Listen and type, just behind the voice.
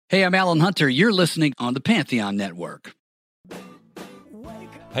Hey, I'm Alan Hunter. You're listening on the Pantheon Network.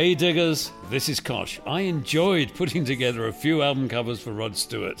 Hey diggers, this is Kosh. I enjoyed putting together a few album covers for Rod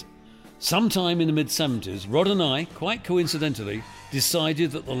Stewart. Sometime in the mid-70s, Rod and I, quite coincidentally,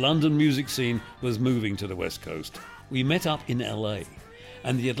 decided that the London music scene was moving to the West Coast. We met up in LA,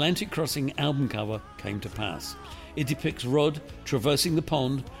 and the Atlantic Crossing album cover came to pass. It depicts Rod traversing the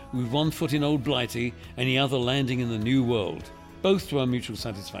pond with one foot in Old Blighty and the other landing in the New World, both to our mutual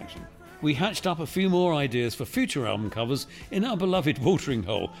satisfaction. We hatched up a few more ideas for future album covers in our beloved watering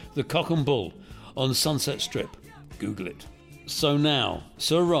hole, the Cock and Bull, on Sunset Strip. Google it. So now,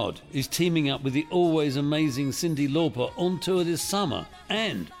 Sir Rod is teaming up with the always amazing Cyndi Lauper on tour this summer,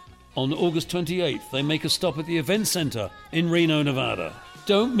 and on August 28th they make a stop at the Event Center in Reno, Nevada.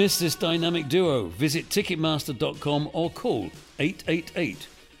 Don't miss this dynamic duo. Visit Ticketmaster.com or call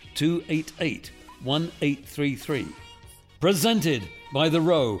 888-288-1833. Presented by The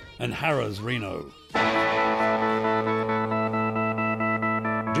Row and Harrah's Reno.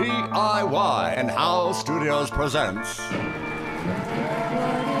 DIY and House Studios presents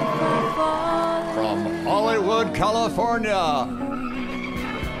from Hollywood, California,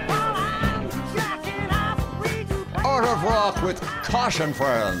 Art of Rock with Kosh and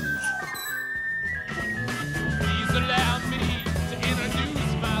Friends. Please allow me to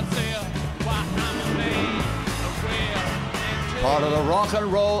introduce myself. Why I'm a man of rare and Part of the Rock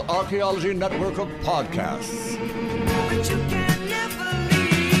and Roll Archaeology Network of podcasts. but you can never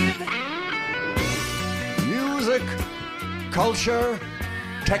leave. Music, culture,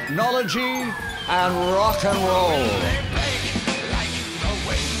 technology, and rock and roll.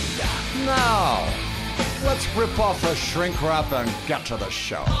 Now, let's rip off the shrink wrap and get to the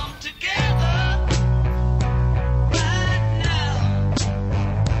show.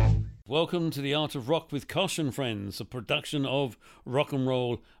 Welcome to the Art of Rock with Kosh and Friends, a production of Rock and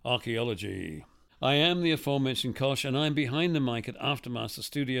Roll Archaeology. I am the aforementioned Kosh, and I'm behind the mic at Aftermaster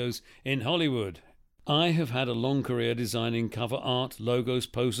Studios in Hollywood. I have had a long career designing cover art, logos,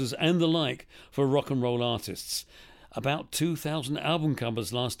 posters, and the like for rock and roll artists. About 2,000 album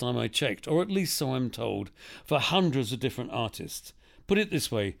covers last time I checked, or at least so I'm told, for hundreds of different artists. Put it this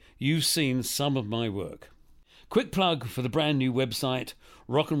way, you've seen some of my work. Quick plug for the brand new website,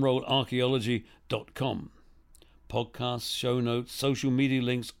 rockandrollarchaeology.com. Podcasts, show notes, social media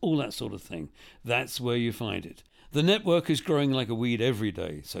links, all that sort of thing. That's where you find it. The network is growing like a weed every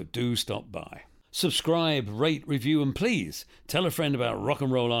day, so do stop by. Subscribe, rate, review, and please tell a friend about Rock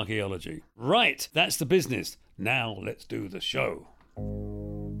and Roll Archaeology. Right, that's the business. Now let's do the show.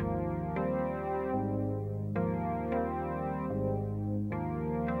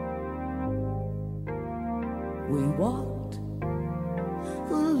 We walked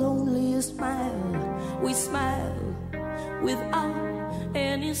the loneliest mile. We smiled without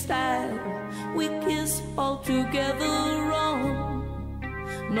any style. We kissed all together wrong,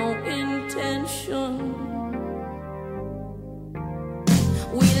 no intention.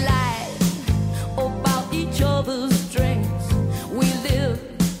 We lied about each other's strengths. We lived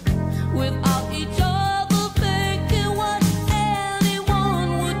without each other.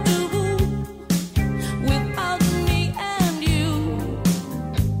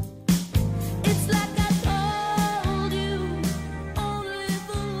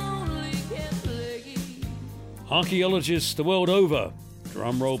 Archaeologists the world over,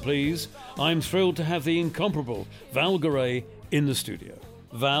 drum roll please, I'm thrilled to have the incomparable Val Garay in the studio.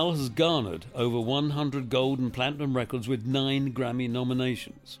 Val has garnered over 100 gold and platinum records with 9 Grammy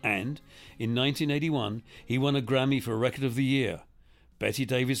nominations. And in 1981, he won a Grammy for Record of the Year, Betty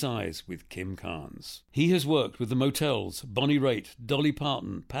Davis Eyes with Kim Carnes. He has worked with the Motels, Bonnie Raitt, Dolly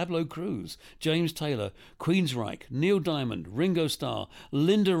Parton, Pablo Cruz, James Taylor, Queensryche, Neil Diamond, Ringo Starr,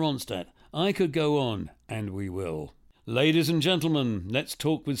 Linda Ronstadt. I could go on, and we will. Ladies and gentlemen, let's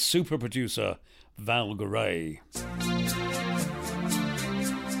talk with super producer Val Garay.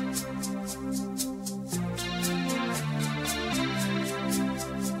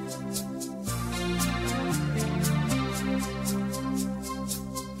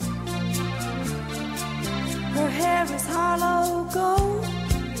 Her hair is hollow gold,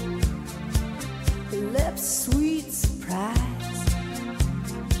 her lips sweet surprise.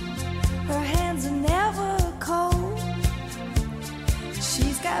 Her hands are never cold.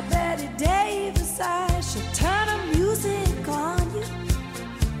 She's got Betty Davis eyes. She'll turn her music on you.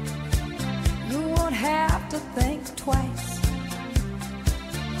 You won't have to think twice.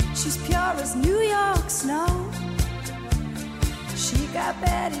 She's pure as New York snow. She got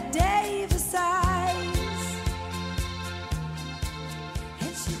Betty Davis eyes.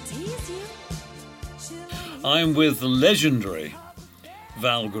 And she'll tease you. I'm with the legendary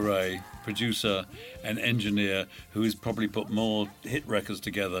Val Garay, producer and engineer, who has probably put more hit records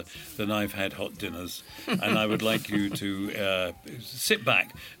together than I've had hot dinners. And I would like you to sit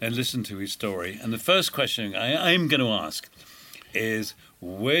back and listen to his story. And the first question I'm going to ask is,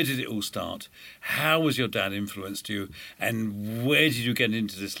 where did it all start? How was your dad influenced you? And where did you get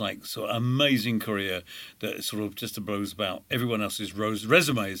into this like sort of amazing career that sort of just blows about everyone else's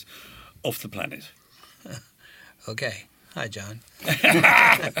resumes off the planet? Okay. Hi, John.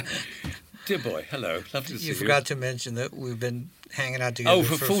 Dear boy, hello. Lovely to see you. You forgot to mention that we've been hanging out together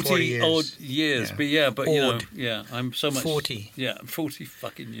for 40 years. odd years. But you know, I'm so much. 40. Yeah, 40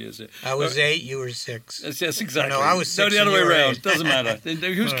 fucking years. I was 8, you were 6. Yes, exactly. No, I was 6. No, the other way and you were around. 8. Doesn't matter.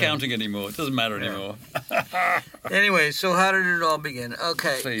 Who's counting anymore? It doesn't matter anymore. Anyway, so how did it all begin?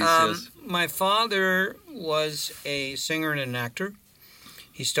 Okay. Please, yes. My father was a singer and an actor.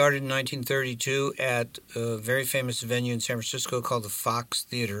 He started in 1932 at a very famous venue in San Francisco called the Fox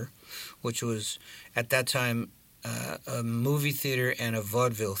Theater, which was, at that time, a movie theater and a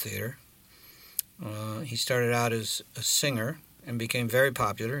vaudeville theater. He started out as a singer and became very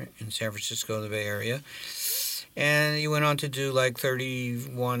popular in San Francisco, the Bay Area. And he went on to do like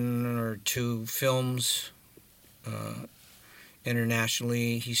 31 or 2 films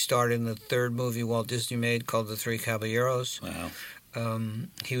internationally. He starred in the 3rd movie Walt Disney made called The Three Caballeros. Wow.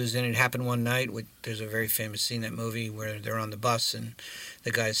 He was in It Happened One Night. There's a very famous scene in that movie where they're on the bus and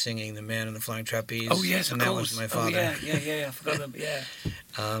the guy's singing The Man in the Flying Trapeze. Oh, yes, and of that course. was my father. Yeah, I forgot him, yeah.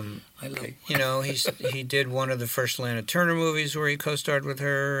 I love it. You know, he did one of the first Lana Turner movies where he co-starred with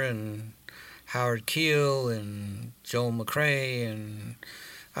her, and Howard Keel and Joel McRae, and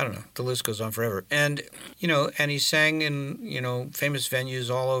I don't know, the list goes on forever. And, you know, and he sang in, you know, famous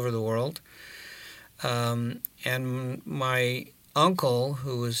venues all over the world. And my uncle,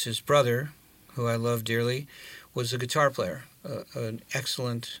 who was his brother, who I love dearly, was a guitar player, an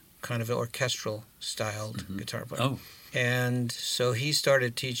excellent kind of orchestral-styled guitar player. Oh. And so he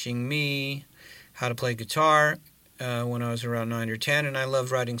started teaching me how to play guitar when I was around 9 or 10, and I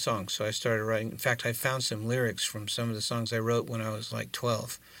loved writing songs. So I started writing. In fact, I found some lyrics from some of the songs I wrote when I was like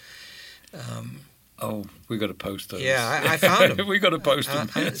 12. We got to post those. Yeah, I found them. We got to post them.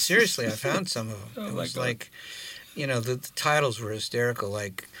 Seriously, I found some of them. It was like, you know, the titles were hysterical,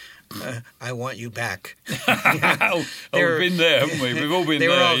 like, I Want You Back. We've been there, haven't we? We've all been there.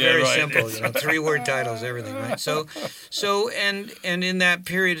 They were all very right. simple, you know, 3-word titles, everything, right? So, and in that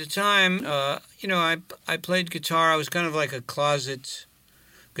period of time, you know, I played guitar. I was kind of like a closet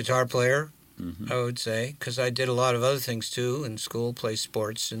guitar player, I would say, because I did a lot of other things too in school, play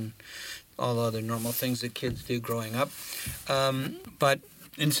sports and all the other normal things that kids do growing up. But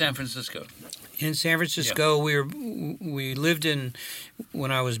in San Francisco. In San Francisco, we lived in,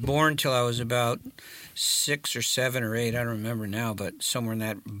 when I was born till I was about 6 or 7 or 8, I don't remember now, but somewhere in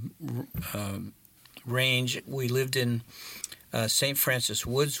that range. We lived in St. Francis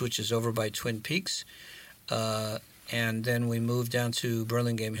Woods, which is over by Twin Peaks, and then we moved down to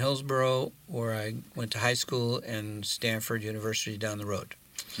Burlingame, Hillsborough, where I went to high school, and Stanford University down the road.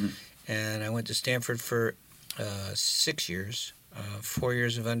 And I went to Stanford for 6 years. 4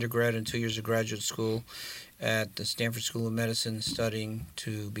 years of undergrad and 2 years of graduate school at the Stanford School of Medicine, studying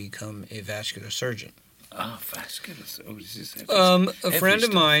to become a vascular surgeon. Vascular surgeon. This is a friend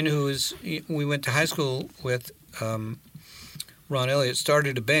of mine we went to high school with, Ron Elliott,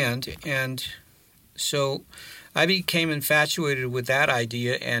 started a band, and so I became infatuated with that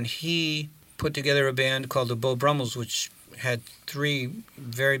idea, and he put together a band called the Beau Brummels, which had 3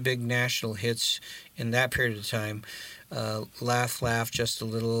 very big national hits in that period of time. Laugh, Laugh, Just a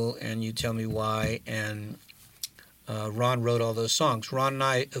Little, and You Tell Me Why, and Ron wrote all those songs. Ron and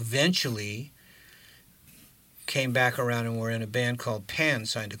I eventually came back around and were in a band called Pan,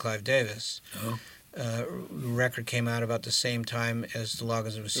 signed to Clive Davis. The record came out about the same time as the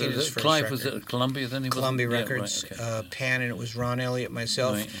Loggins and Messina's first Clive record. Was at Columbia then? Columbia Records, right, okay. Pan, and it was Ron Elliott,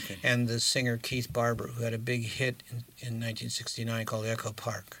 myself, Right, okay. and the singer Keith Barber, who had a big hit in 1969 called Echo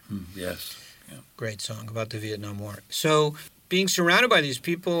Park. Yes. Great song about the Vietnam War. So being surrounded by these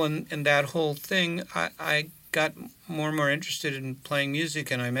people and that whole thing, I got more and more interested in playing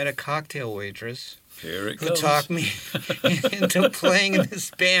music, and I met a cocktail waitress Here it who goes. talked me into playing in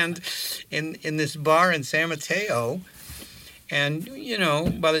this band in this bar in San Mateo. And, you know,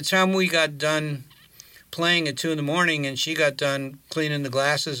 by the time we got done playing at 2 in the morning and she got done cleaning the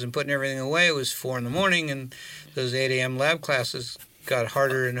glasses and putting everything away, it was 4 in the morning, and those 8 a.m. lab classes got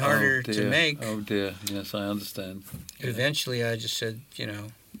harder and harder to make. Oh, dear. Yes, I understand. Eventually, I just said, you know,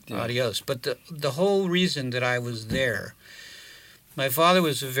 adios. But the whole reason that I was there, my father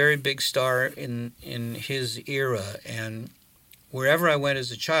was a very big star in his era, and wherever I went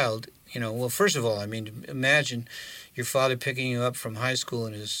as a child, well, first of all, I mean, imagine your father picking you up from high school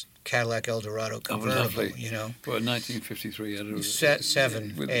in his Cadillac Eldorado convertible, lovely. Well, 1953, I don't know.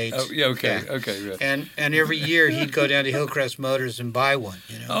 7, 8. Oh, yeah, okay, Yeah. okay. Yeah. And every year he'd go down to Hillcrest Motors and buy one,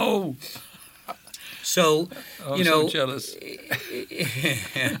 Oh, So, I'm so jealous.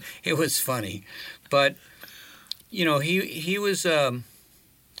 it was funny, but he was an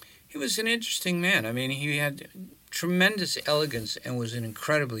interesting man. I mean, he had tremendous elegance and was an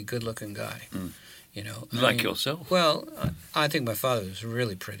incredibly good-looking guy. Like yourself? Well, I think my father was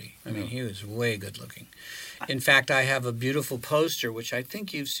really pretty. I mean, he was way good-looking. In fact, I have a beautiful poster, which I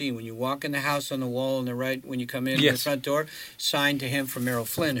think you've seen when you walk in the house on the wall on the right when you come in the front door, signed to him from Errol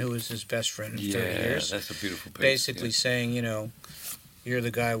Flynn, who was his best friend of 30 years. Yeah, that's a beautiful picture. Basically saying, you're the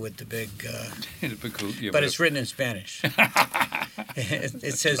guy with the big... but it's written in Spanish.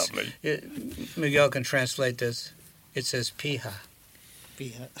 It says... Miguel can translate this. It says pija.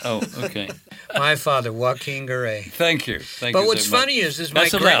 Oh, okay. My father, Joaquin Garay. Thank you. But what's funny is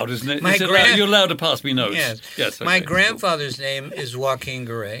that's allowed, isn't it? You're allowed to pass me notes. Yes. Okay. My grandfather's name is Joaquin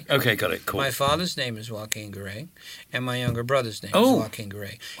Garay. Okay, got it. Cool. My father's name is Joaquin Garay, and my younger brother's name is Joaquin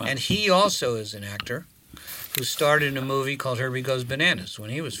Garay. Wow. And he also is an actor who starred in a movie called Herbie Goes Bananas when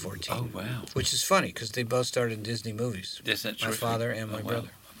he was 14. Oh, wow. Which is funny because they both starred in Disney movies. Yes, that's my terrific. father and my brother.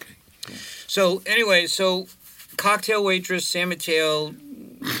 Okay, cool. So anyway, cocktail waitress, San Mateo,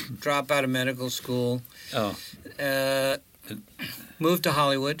 drop out of medical school. Oh. Moved to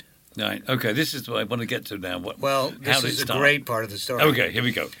Hollywood. Right. Okay, this is what I want to get to now. This is a great part of the story. Okay, here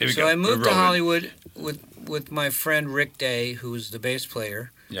we go. So I moved to Hollywood with my friend Rick Day, who was the bass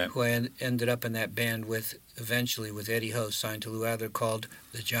player, who I ended up in that band with eventually with Eddie Ho, signed to Lou Adler, called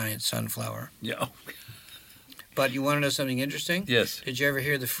The Giant Sunflower. Yeah. But you want to know something interesting? Yes. Did you ever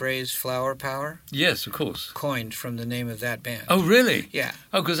hear the phrase flower power? Yes, of course. Coined from the name of that band. Oh, really? Yeah.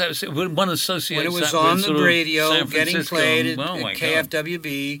 Oh, because that was one associates when it was that on with the radio, getting played at God.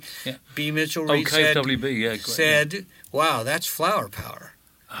 KFWB, B. Mitchell Reed KFWB, said, wow, that's flower power.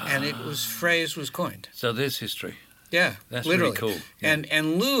 And phrase was coined. So there's history. Yeah, that's literally. really cool. Yeah.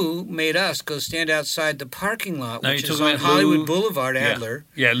 And Lou made us go stand outside the parking lot, now which is on Hollywood Boulevard, Adler.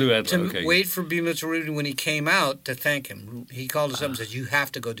 Yeah, Lou Adler. To wait for B. Mitchell Reed when he came out to thank him. He called us up and said, "You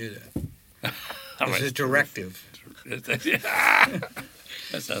have to go do that." It was a directive.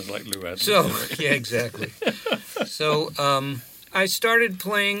 That sounds like Lou Adler. So yeah, exactly. So I started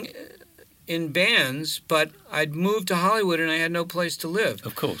playing in bands, but I'd moved to Hollywood and I had no place to live.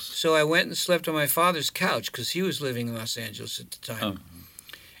 Of course. So I went and slept on my father's couch because he was living in Los Angeles at the time. Oh.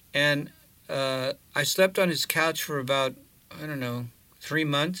 And I slept on his couch for about, 3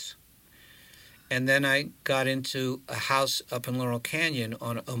 months. And then I got into a house up in Laurel Canyon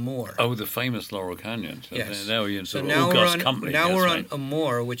on Amore. Oh, the famous Laurel Canyon. So yes. Now we're in so now we're on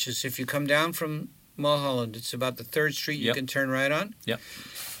Amore, which is if you come down from Mulholland, it's about the 3rd Street you can turn right on. Yep.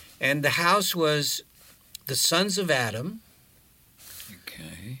 And the house was the Sons of Adam.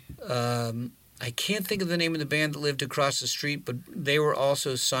 Okay. I can't think of the name of the band that lived across the street, but they were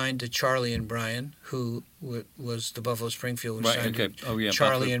also signed to Charlie and Brian, who was the Buffalo Springfield. Right, okay. Oh, yeah.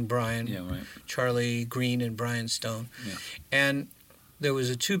 Charlie Buffalo. and Brian. Yeah, right. Charlie Green and Brian Stone. Yeah. And there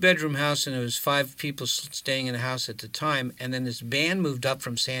was a 2-bedroom house, and there was 5 people staying in the house at the time. And then this band moved up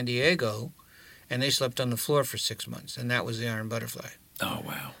from San Diego, and they slept on the floor for 6 months, and that was the Iron Butterfly. Oh,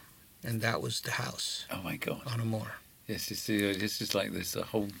 wow. And that was the house. Oh, my God. On Amore. Yes, it's just like this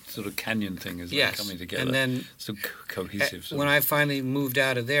whole sort of canyon thing is coming together. And then so cohesive. When I finally moved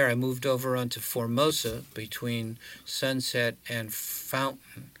out of there, I moved over onto Formosa between Sunset and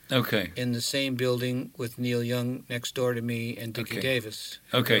Fountain. Okay. In the same building with Neil Young next door to me and Dickie Davis,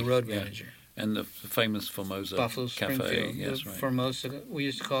 the road manager. And the famous Formosa Buffalo Cafe. Springfield. Yes, right. Formosa. We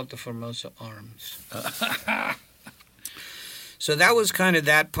used to call it the Formosa Arms. So that was kind of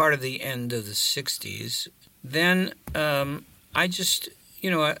that part of the end of the 60s. Then I just,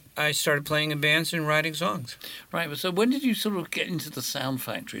 I started playing in bands and writing songs. Right, but so when did you sort of get into the Sound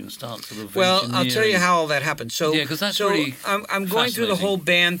Factory and start sort of Well, I'll tell you how all that happened. So, yeah, because that's really I'm going through the whole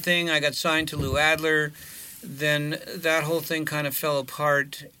band thing. I got signed to Lou Adler. Then that whole thing kind of fell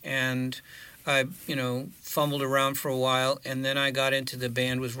apart, and I, fumbled around for a while. And then I got into the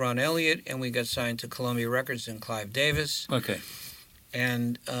band with Ron Elliott, and we got signed to Columbia Records and Clive Davis. Okay.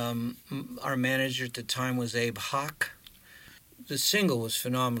 And our manager at the time was Abe Hawk. The single was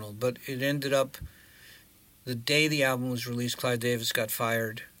phenomenal, but it ended up, the day the album was released, Clive Davis got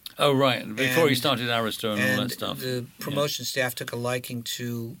fired. Oh, right. Before he started Arista and all that stuff. The promotion staff took a liking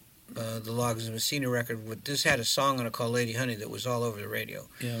to the Loggins and Messina record. This had a song on it called Lady Honey that was all over the radio.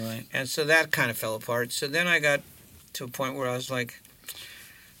 Yeah, right. And so that kind of fell apart. So then I got to a point where I was like,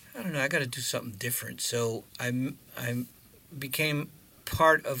 I don't know, I got to do something different. So I became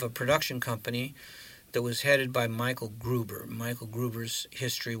part of a production company that was headed by Michael Gruber. Michael Gruber's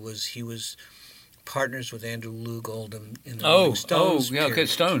history was he was partners with Andrew Loog Oldham in the Rolling Stones. Oh, yeah, okay, period.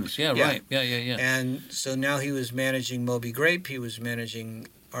 Stones, yeah, Yeah. right, yeah. And so now he was managing Moby Grape, he was managing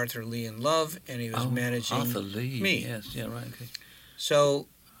Arthur Lee in Love, and he was managing Arthur Lee, me. yes, yeah, right, okay. So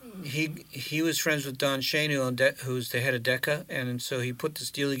he was friends with Don Shane, who's the head of Decca, and so he put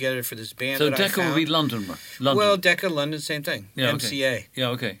this deal together for this band So that I Decca would found. be London. Well, Decca, London, same thing. Yeah, okay. MCA. Yeah,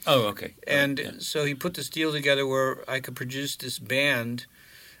 okay. Oh, okay. And yeah. so he put this deal together where I could produce this band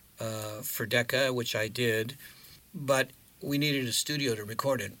for Decca, which I did, but we needed a studio to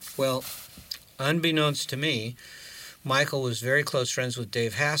record it. Well, unbeknownst to me, Michael was very close friends with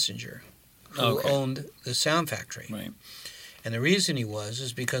Dave Hassinger, who owned the Sound Factory. Right. And the reason he was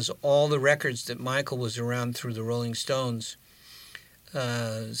is because all the records that Michael was around through the Rolling Stones,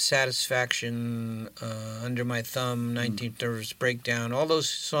 Satisfaction, Under My Thumb, 19th Nervous Breakdown, all those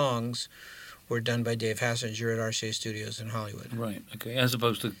songs were done by Dave Hassinger at RCA Studios in Hollywood. Right, okay, as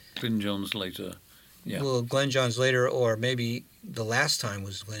opposed to Glyn Johns later. Yeah. Well, Glenn Johns later, or maybe the last time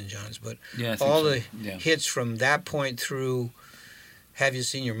was Glenn Johns, but Yeah, I think all so. the Yeah. hits from that point through Have You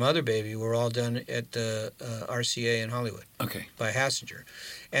Seen Your Mother, Baby were all done at the RCA in Hollywood Okay. by Hassinger.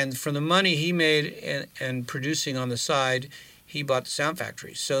 And from the money he made and producing on the side, he bought the Sound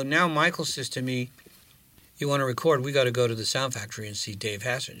Factory. So now Michael says to me, you want to record, we got to go to the Sound Factory and see Dave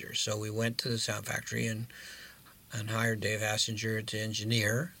Hassinger. So we went to the Sound Factory and hired Dave Hassinger to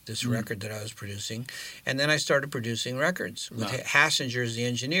engineer this record that I was producing. And then I started producing records with Hassinger as the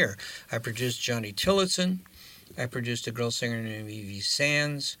engineer. I produced Johnny Tillotson. I produced a girl singer named Evie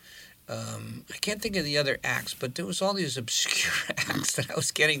Sands. I can't think of the other acts, but there was all these obscure acts that I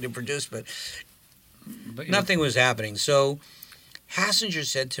was getting to produce, but nothing was happening. So Hassinger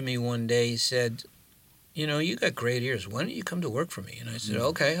said to me one day, he said, you know, you got great ears. Why don't you come to work for me? And I said,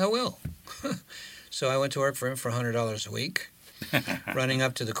 okay, I will. So I went to work for him for $100 a week, running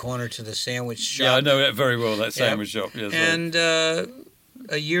up to the corner to the sandwich shop. Yeah, I know it very well, that sandwich shop. Yes, And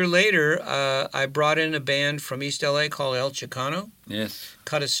a year later, I brought in a band from East L.A. called El Chicano, yes.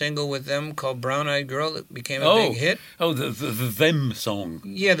 cut a single with them called Brown Eyed Girl that became a big hit. Oh, the Them song.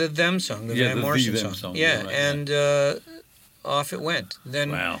 Yeah, the Them song, the Van Morrison Them song. song. Yeah, Right, and off it went.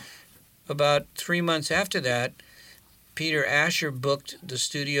 Then Wow. about 3 months after that, Peter Asher booked the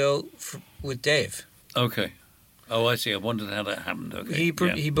studio with Dave. Okay. Oh, I see. I wondered how that happened. Okay.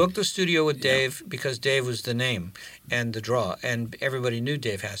 He booked the studio with Dave because Dave was the name and the draw, and everybody knew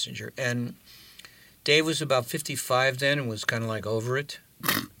Dave Hassinger. And Dave was about 55 then and was kind of like over it.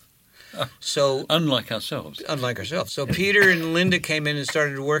 So Unlike ourselves. unlike ourselves. So Peter and Linda came in and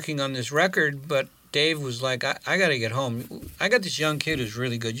started working on this record, but Dave was like, I got to get home. I got this young kid who's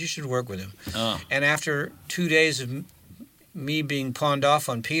really good. You should work with him. Ah. And after 2 days of me being pawned off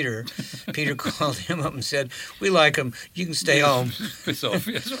on Peter, Peter called him up and said, we like him. You can stay home. Piss off.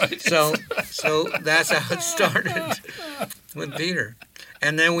 Yes, right. So that's how it started with Peter.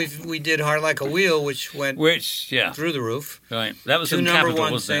 And then we did Heart Like a Wheel, which went Yeah. through the roof. Right. That was 2 on number Capitol,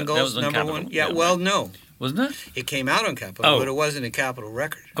 one wasn't it? singles, That was on number Capitol. one. Yeah, well, no. Wasn't it? It came out on Capitol, Oh. but it wasn't a Capitol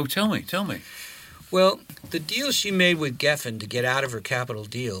record. Oh, tell me. Well, the deal she made with Geffen to get out of her Capitol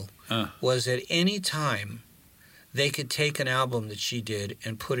deal was at any time they could take an album that she did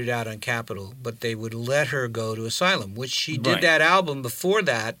and put it out on Capitol, but they would let her go to Asylum, which she did Right. that album before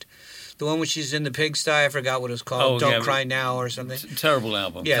that, the one where she's in the pigsty, I forgot what it was called, Oh, Don't yeah, Cry Now or something. Terrible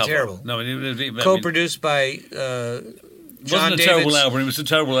album. Yeah, cover. terrible. No, it Co-produced by John wasn't a David's. terrible album. It was a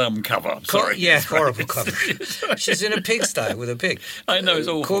terrible album cover. I'm sorry. Yeah, That's right. horrible cover. She's in a pigsty with a pig. I know, it's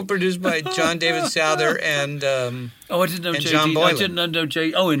awful. Co-produced by John David Souther and Oh, I didn't know and J.D. John Boylan. I didn't know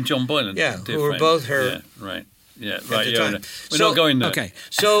J. Oh, and John Boylan. Yeah, dear who were friend. both her- Yeah, right. Yeah, at right. the Yeah, time. no. We're not going there. Okay,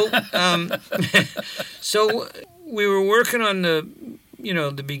 so so we were working on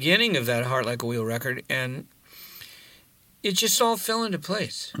the beginning of that Heart Like a Wheel record, and it just all fell into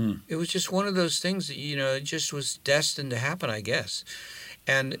place. It was just one of those things that it just was destined to happen, I guess.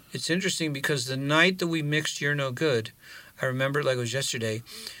 And it's interesting because the night that we mixed You're No Good, I remember it like it was yesterday.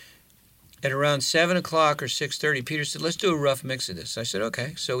 At around 7 o'clock or 6:30, Peter said, let's do a rough mix of this. I said,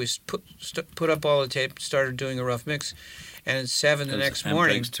 okay. So we put up all the tape, started doing a rough mix. And at 7 the next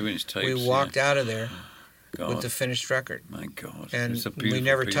morning, 2-inch tapes, we walked out of there God. with the finished record. My God. And It's a we beautiful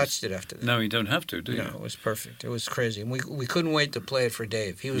never piece. touched it after that. No, you don't have to, do you? No, it was perfect. It was crazy. And we couldn't wait to play it for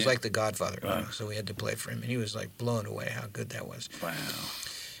Dave. He was like the godfather. Right. So we had to play it for him. And he was like blown away how good that was. Wow.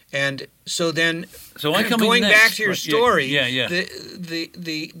 And so then, So I come going in back next. to your Right, story, Yeah.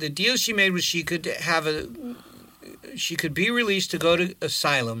 the deal she made was she could have she could be released to go to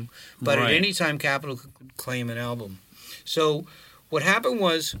asylum, but at Right. any time Capitol could claim an album. So what happened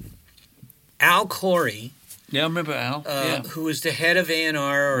was Al Corey, Yeah, I remember Al. Yeah. who was the head of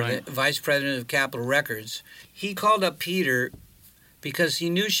A&R or Right. the vice president of Capitol Records, he called up Peter because he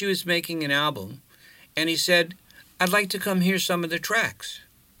knew she was making an album, and he said, I'd like to come hear some of the tracks.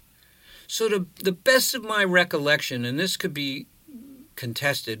 So to the best of my recollection, and this could be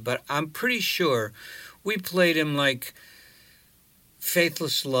contested, but I'm pretty sure we played him like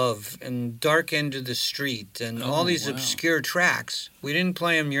Faithless Love and Dark End of the Street and all these wow. obscure tracks. We didn't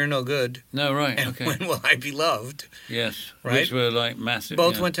play him You're No Good No, right. and Okay. When Will I Be Loved. Yes. Right? Which were like massive.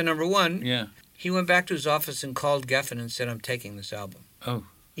 Both yeah. went to number one. Yeah. He went back to his office and called Geffen and said, I'm taking this album. Oh.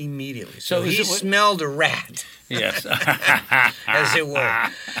 Immediately. So So is he it what- smelled a rat, Yes. as it were.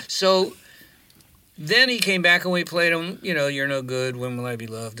 So then he came back and we played him, You're No Good, When Will I Be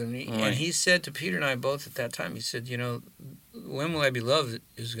Loved? And he said to Peter and I both at that time, he said, When Will I Be Loved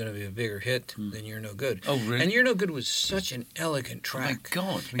is going to be a bigger hit than You're No Good. Oh, really? And You're No Good was such an elegant Oh, my track.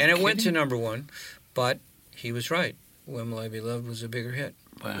 God. And it went to number one, but he was right. When Will I Be Loved was a bigger hit.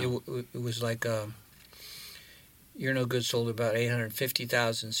 Wow. It was like You're No Good sold about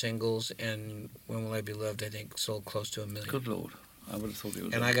 850,000 singles, and When Will I Be Loved, I think, sold close to 1 million. Good Lord. I would have thought it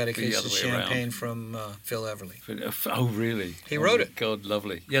was And I got a the case other of way around. champagne from Phil Everly. Oh, really? He Oh, wrote my it. God,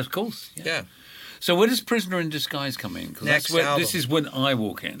 lovely. Yes, of course. Yeah. So where does Prisoner in Disguise come in? 'Cause Next that's where, album. this is when I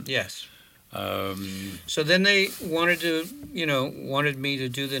walk in. Yes. Um, So then they wanted me to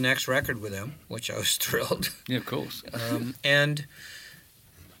do the next record with them, which I was thrilled. yeah, of course. And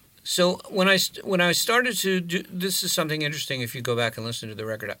so when I started to do, this is something interesting if you go back and listen to the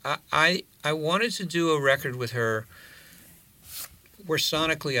record. I wanted to do a record with her where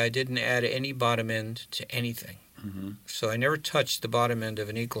sonically I didn't add any bottom end to anything. Mm-hmm. So I never touched the bottom end of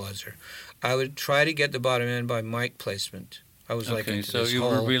an equalizer. I would try to get the bottom end by mic placement. I was like Okay, into so this you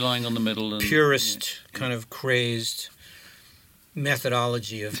were whole relying on the middle and purist kind of crazed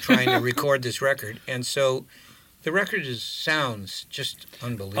methodology of trying to record this record. And so the record sounds just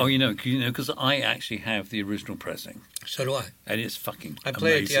unbelievable. Oh, because I actually have the original pressing, So do I. and it's fucking I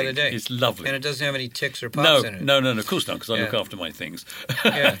played amazing. it the other day. It's lovely. And it doesn't have any ticks or no, pops in it. no, of course not, because I look Yeah. after my things.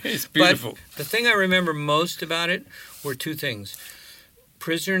 Yeah. It's beautiful. But the thing I remember most about it were two things.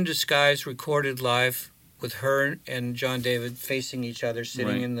 Prisoner in Disguise recorded live with her and John David facing each other, sitting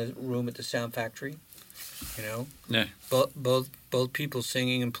Right. in the room at the Sound Factory. Yeah. Both people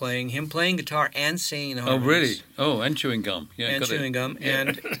singing and playing. Him playing guitar and singing the Oh, harmonies. really? Oh, and chewing gum. Yeah, And got chewing it. gum.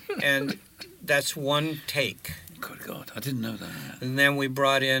 Yeah. And that's one take. Good God, I didn't know that. And then we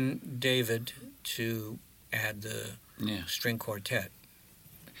brought in David to add the Yeah. string quartet.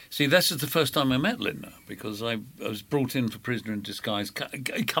 See, this is the first time I met Linda, because I was brought in for Prisoner in Disguise,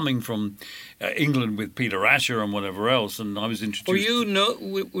 coming from England with Peter Asher and whatever else, and I was introduced.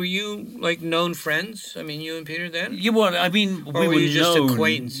 Were you like known friends? I mean, you and Peter then? You were. I mean, Or we were were you just known.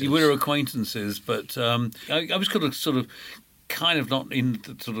 acquaintances? We were acquaintances, but I was kind of not in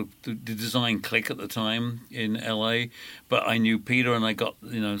the design clique at the time in LA, but I knew Peter, and I got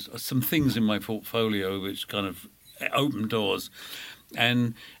some things in my portfolio which kind of opened doors,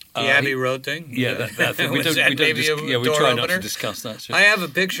 and. The Abbey Road thing? Yeah, that thing. We Was that maybe a we door try not opener? to discuss that. I have a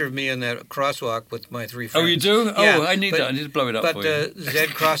picture of me in that crosswalk with my three friends. Oh, you do? Yeah, I need to blow it up but for you. the Z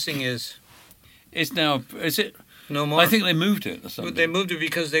crossing is It's now, is it? no more. I think they moved it or something. But they moved it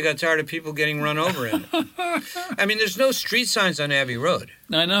because they got tired of people getting run over in it. I mean, there's no street signs on Abbey Road.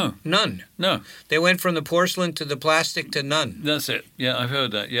 I know. None. No, They went from the porcelain to the plastic to none. that's it. Yeah, I've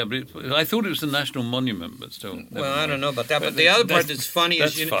heard that. Yeah, but I thought it was a national monument, but still. never Well, I mind. don't know about that. But But the other part that's- that's funny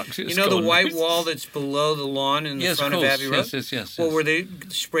that's is, fucked. you It's know the gone. white wall that's below the lawn in the Yes, front of of course. Abbey Road? Yes. Well, where they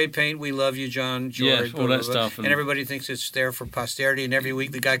spray paint, "We love you, John, George," Yes, blah, all that blah, blah. stuff, and and- everybody thinks it's there for posterity. And every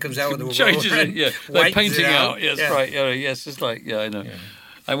week the guy comes out with a Changes roller it, and yeah. They're whitens painting it out. Yes, Yeah. right. Yeah, yes, it's like, I know. Yeah.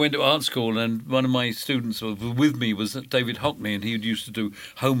 I went to art school, and one of my students with me was David Hockney, and he used to do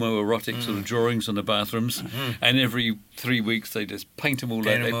homoerotic sort of drawings in the bathrooms, and every 3 weeks they just paint them all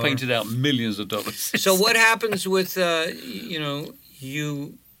Paint out. They them over. painted out millions of dollars. So what happens with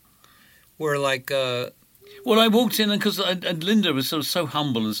you were like Well, I walked in, because and Linda was so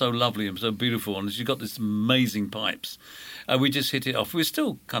humble and so lovely and so beautiful, and she got these amazing pipes. We just hit it off. We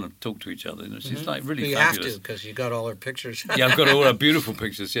still kind of talk to each other. She's like really you fabulous. have to because you got all her pictures. Yeah, I've got all our beautiful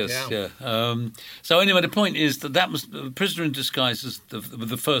pictures. Yes, Yeah. yeah. So anyway, the point is that was Prisoner in Disguise is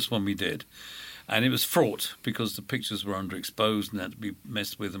the first one we did, and it was fraught because the pictures were underexposed and had to be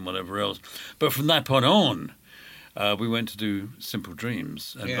messed with and whatever else. But from that point on, we went to do Simple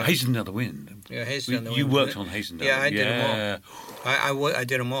Dreams and Yeah. Hasten Down the Wind. Yeah, Hasten Down the You Wind. worked on Hasten Down. Yeah, I did yeah. them all. I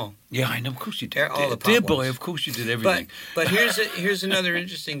did them all. Yeah, I know. Of course you did. All the pop Dear boy, ones. of course you did But everything. but here's another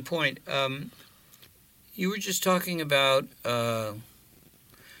interesting point. You were just talking about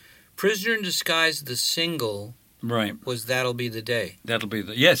Prisoner in Disguise. The single Right. was "That'll Be the Day," That'll be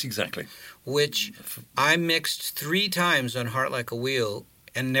the... Yes, exactly. which I mixed 3 times on Heart Like a Wheel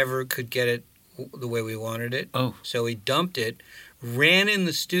and never could get it the way we wanted it. Oh. So we dumped it, ran in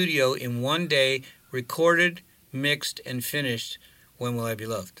the studio in one day, recorded, mixed, and finished When Will I Be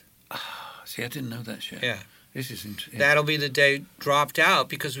Loved. See, I didn't know that shit. Yeah. This is interesting. That'll Be the Day dropped out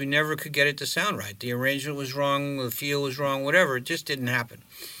because we never could get it to sound right. The arrangement was wrong, the feel was wrong, whatever. It just didn't happen.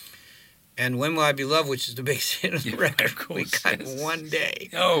 And When Will I Be Loved, which is the biggest hit of the Yeah, record, of course, we got yes. in one day.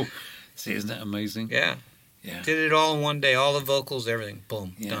 Oh, see, isn't that amazing? Yeah. Yeah. Did it all in one day, all the vocals, everything.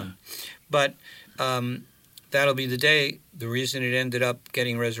 Boom, Yeah. done. But That'll Be the Day, the reason it ended up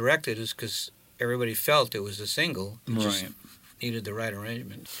getting resurrected is because everybody felt it was a single. It just Right. needed the right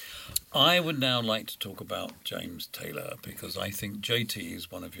arrangement. I would now like to talk about James Taylor because I think JT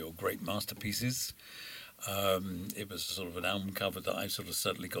is one of your great masterpieces. It was sort of an album cover that I sort of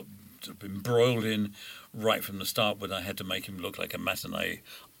certainly got sort of embroiled in right from the start when I had to make him look like a matinee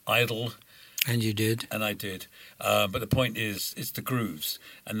idol, And you did? and I did. But the point is, it's the grooves,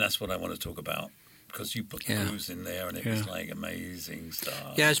 and that's what I want to talk about because you put the Yeah. grooves in there, and it was like amazing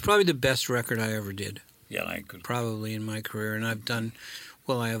stuff. Yeah, it's probably the best record I ever did, Yeah, I could. probably in my career. And I've done,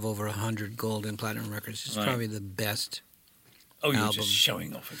 I have over 100 gold and platinum records. It's Right. probably the best. Oh, you're album. just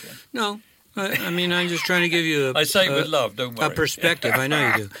showing off again. No, I mean, I'm just trying to give you I say it with love, don't a worry. perspective. I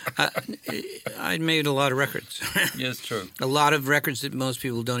know you do. I made a lot of records. Yes, true. A lot of records that most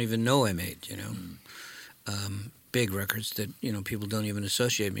people don't even know I made, big records that, people don't even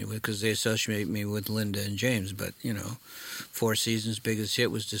associate me with because they associate me with Linda and James. But, Four Seasons' biggest hit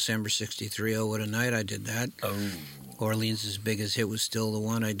was December 63, Oh, What a Night, I did that. Oh, Orleans' biggest hit was Still the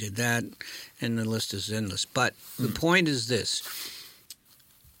One, I did that. And the list is endless. But the point is this.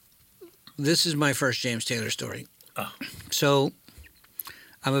 This is my first James Taylor story. Oh. So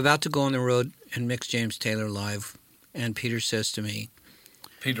I'm about to go on the road and mix James Taylor live, and Peter says to me,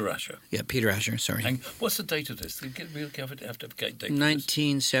 Peter Asher. Peter Asher, sorry, And what's the date of this? We'll have to get date. for this.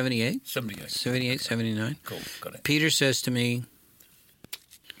 1978, 78. 78, 79. Cool, got it. Peter says to me,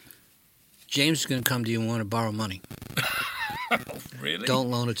 James is going to come to you and want to borrow money. Really? Don't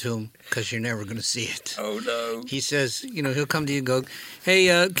loan it to him because you're never going to see it. Oh no. He says, he'll come to you and go, hey,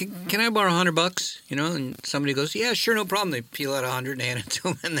 can I borrow $100? And somebody goes, yeah, sure, no problem. They peel out 100 and hand it to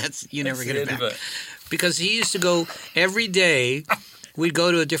him, and you never get it back. Because he used to go every day. We'd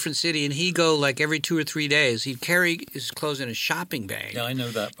go to a different city, and he'd go like every 2 or 3 days. He'd carry his clothes in a shopping bag. Yeah, I know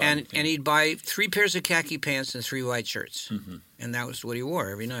that. And he'd buy 3 pairs of khaki pants and 3 white shirts. Mm-hmm. And that was what he wore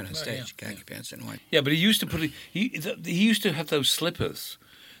every night on stage, khaki pants and white. Yeah, but he used to he used to have those slippers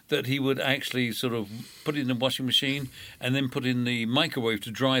that he would actually sort of put in the washing machine and then put in the microwave to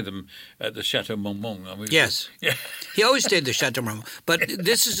dry them at the Chateau Marmont. I mean, Yes. Yeah. He always stayed at the Chateau Marmont. But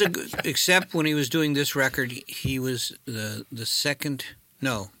this is except when he was doing this record, he was the second.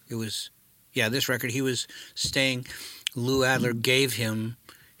 No, it was, this record. He was staying. Lou Adler gave him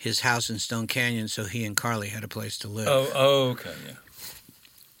his house in Stone Canyon, so he and Carly had a place to live. Oh, okay, yeah.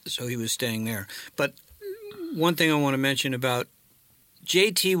 So he was staying there. But one thing I want to mention about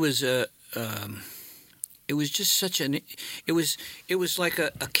JT was it was just such it was like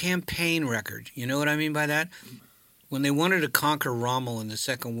a campaign record. You know what I mean by that? When they wanted to conquer Rommel in the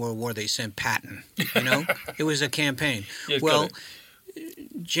Second World War, they sent Patton. It was a campaign. Yeah, well, got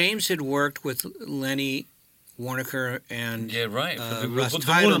James had worked with Lenny Waronker and right. Russ The Warner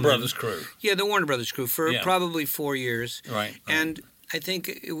Teidelman. Brothers crew. Yeah, the Warner Brothers crew for probably 4 years. Right. And I think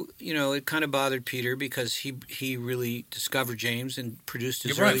it kind of bothered Peter because he really discovered James and produced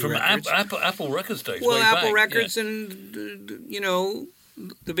his early from records. Apple Records days. Well, way Apple back, Records, and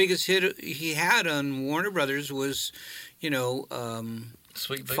the biggest hit he had on Warner Brothers was, Sweet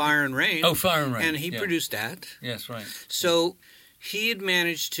Baby. Fire and Rain. Oh, Fire and Rain. And he produced that. Yes, right. So he had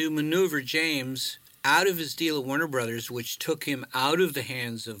managed to maneuver James out of his deal at Warner Brothers, which took him out of the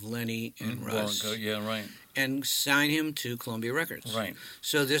hands of Lenny and Russ. Waronker, yeah, right. And sign him to Columbia Records. Right.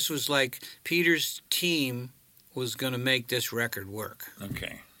 So this was like Peter's team was going to make this record work.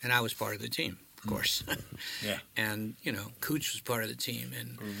 Okay. And I was part of the team, of course. Yeah. And, Cooch was part of the team,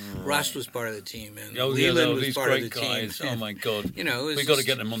 and Russ was part of the team, and Oh, Leland was these part of great the guys. team. Oh, my God. It was We've got to just-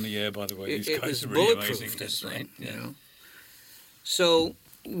 get them on the air, by the way. These it guys was are really bulletproof, amazing. this That's thing, right. Yeah. So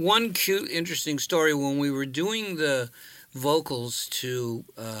one cute, interesting story, when we were doing the vocals to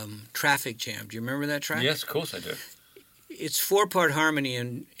Traffic Jam. Do you remember that track? Yes, of course I do. It's 4-part harmony,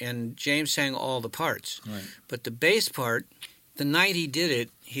 and James sang all the parts. Right. But the bass part, the night he did it,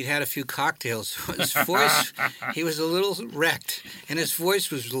 he'd had a few cocktails. So his voice, he was a little wrecked, and his voice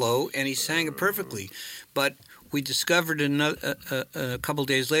was low, and he sang it perfectly. But we discovered a couple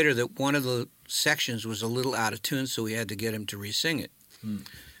days later that one of the sections was a little out of tune, so we had to get him to re-sing it.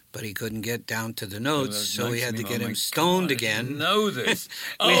 But he couldn't get down to the notes, so we had to get him stoned again. I didn't know this.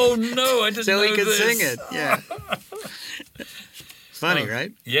 Oh, no, I didn't know this. So he could sing it, yeah. Funny,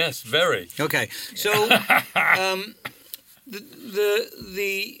 right? Yes, very. Okay, so the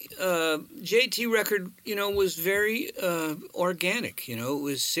JT record, was very organic. It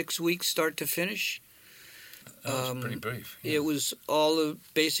was 6 weeks start to finish. That was pretty brief. Yeah. It was all the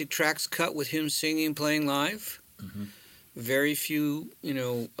basic tracks cut with him singing, playing live. Mm-hmm. Very few,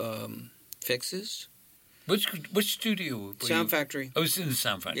 fixes. Which studio? Were Sound you? Factory. Oh, it's in the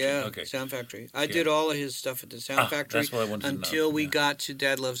Sound Factory. Yeah, Okay. Sound Factory. I did all of his stuff at the Sound Factory that's what I wanted to know. until we got to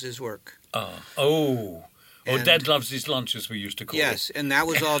Dad Loves His Work. Oh, And- Dad Loves His Lunch, as we used to call it. Yes, and that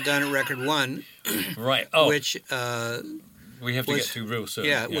was all done at Record One, Right. Oh, which we have to was- get to real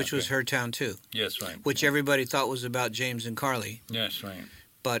soon. which was Her Town Too, Yes, right. which everybody thought was about James and Carly. Yes, right.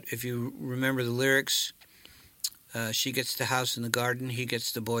 But if you remember the lyrics, she gets the house and the garden, he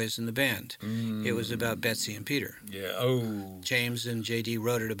gets the boys in the band. It was about Betsy and Peter. Yeah. Oh. James and J.D.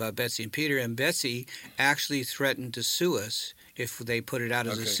 wrote it about Betsy and Peter, and Betsy actually threatened to sue us if they put it out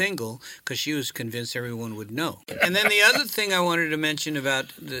as a single, because she was convinced everyone would know. And then the other thing I wanted to mention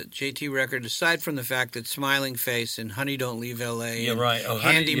about the JT record, aside from the fact that Smiling Face and Honey Don't Leave L.A. Yeah, and right. Oh,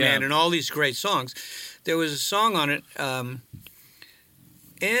 Handyman and all these great songs, there was a song on it,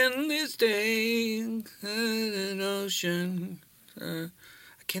 Endless Day in an Ocean. I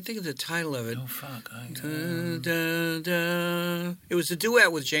can't think of the title of it. Oh, fuck. It was a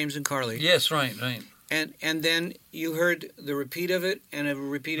duet with James and Carly. Yes, right. And then you heard the repeat of it and a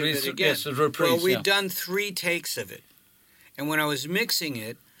repeat of it again. Yes, a reprise, well, we'd done 3 takes of it. And when I was mixing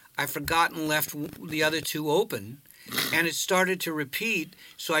it, I forgot and left the other 2 open. And it started to repeat,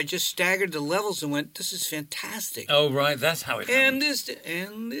 so I just staggered the levels and went, this is fantastic. Oh, right, that's how it happened.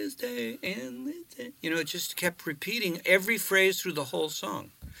 And this day, it just kept repeating every phrase through the whole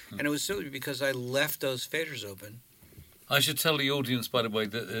song. And it was simply because I left those faders open. I should tell the audience, by the way,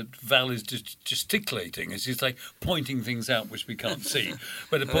 that Val is just gesticulating. It's just like pointing things out which we can't see.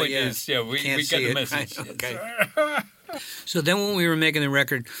 But the point is, we get the message. Right, okay. So then when we were making the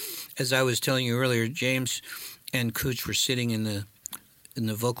record, as I was telling you earlier, James and Cooch were sitting in the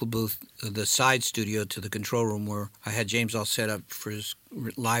vocal booth, the side studio to the control room where I had James all set up for his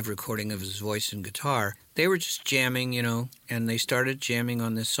live recording of his voice and guitar. They were just jamming, and they started jamming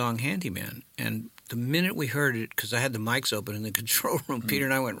on this song Handyman. And the minute we heard it, because I had the mics open in the control room, Peter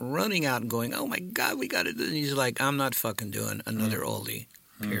and I went running out and going, oh my God, we got it. And he's like, I'm not fucking doing another oldie,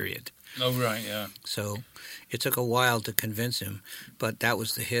 period. Oh, right, yeah. So it took a while to convince him, but that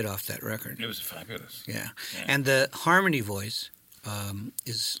was the hit off that record. It was fabulous. Yeah. And the harmony voice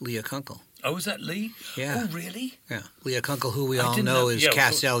is Leah Kunkel. Oh, is that Lee? Yeah. Oh, really? Yeah. Leah Kunkel, who we I all didn't know know. is Yeah,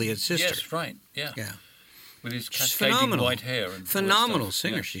 Cass Elliott's sister. Yes, right, yeah. Yeah. With his She's cascading phenomenal. white hair. And all that Phenomenal stuff.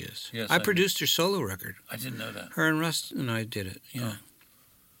 singer Yeah. she is. Yes, I produced her solo record. I didn't know that. Her and Russ and I did it. Yeah. Oh.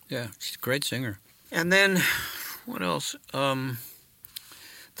 Yeah, she's a great singer. And then, what else?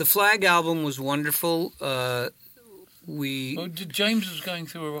 The Flag album was wonderful. James was going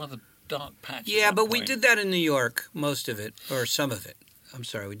through a rather dark patch. Yeah, but we did that in New York, most of it, or some of it. I'm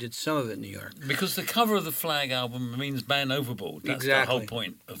sorry, we did some of it in New York. Because the cover of the Flag album means Man Overboard. That's the whole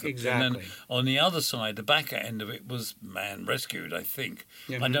point of it. Exactly. And then on the other side, the back end of it was Man Rescued, I think.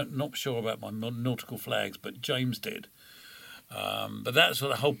 Mm-hmm. I'm not sure about my nautical flags, but James did. But that's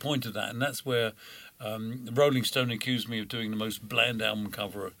the whole point of that, and that's where Rolling Stone accused me of doing the most bland album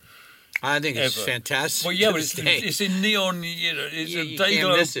cover I think it's ever. fantastic. Well, yeah, to but this day. it's in neon. It's You a can't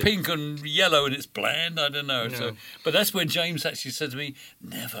day-glow miss it. pink and yellow, and it's bland. I don't know. No. So, but that's when James actually said to me,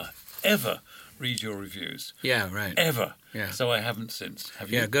 "Never, ever read your reviews, Yeah, right. ever." Yeah. So I haven't since. Have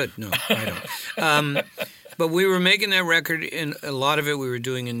you? Yeah, good. No, I don't. But we were making that record, and a lot of it we were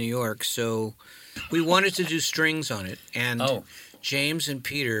doing in New York, so we wanted to do strings on it. And James and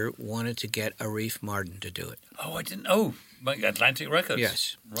Peter wanted to get Arif Mardin to do it. Oh, I didn't. Oh, like Atlantic Records.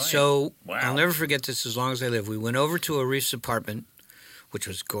 Yes. Right. So Wow. I'll never forget this as long as I live. We went over to Arif's apartment, which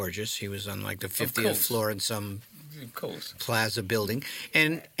was gorgeous. He was on like the 50th course. floor in some Of course. plaza building,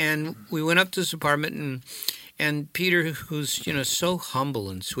 and we went up to his apartment, and Peter, who's so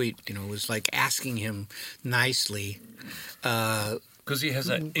humble and sweet, was like asking him nicely, Because he has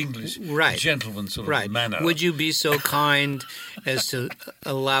that English Right. gentleman sort of Right. manner. Would you be so kind as to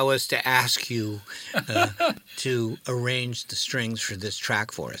allow us to ask you to arrange the strings for this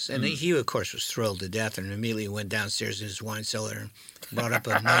track for us? And he, of course, was thrilled to death and immediately went downstairs in his wine cellar and brought up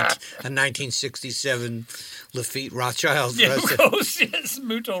a 1967 Lafitte Rothschild. Yeah, of course, yes.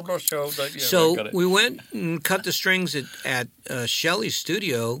 Mouton Rothschild. Yeah, So got it. we went and cut the strings at Shelley's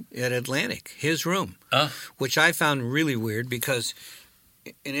studio at Atlantic, his room, which I found really weird because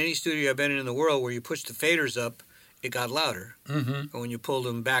in any studio I've been in the world where you push the faders up, it got louder. Mm-hmm. And when you pulled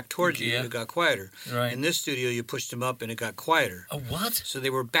them back towards you, it got quieter. Right. In this studio, you pushed them up and it got quieter. Oh, what? So they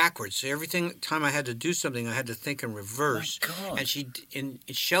were backwards. So every time I had to do something, I had to think in reverse. Oh my God. And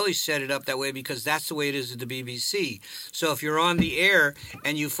Shelley set it up that way because that's the way it is at the BBC. So if you're on the air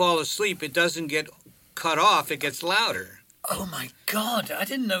and you fall asleep, it doesn't get cut off, it gets louder. Oh, my God. I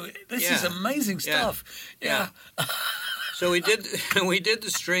didn't know. This is Yeah. amazing stuff. Yeah. So we did the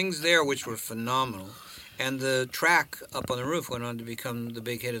strings there, which were phenomenal. And the track Up on the Roof went on to become the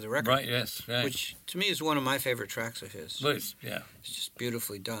big hit of the record. Right, yes. Right. Which, to me, is one of my favorite tracks of his. Liz, yeah. It's just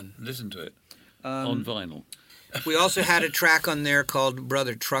beautifully done. Listen to it on vinyl. We also had a track on there called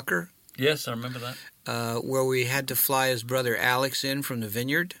Brother Trucker, Yes, I remember that. where we had to fly his brother Alex in from the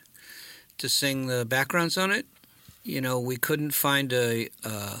Vineyard to sing the backgrounds on it. You know, we couldn't find a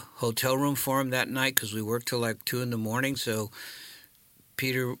hotel room for him that night because we worked till like 2 a.m. So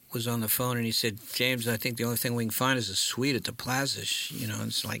Peter was on the phone and he said, James, I think the only thing we can find is a suite at the Plaza. You know,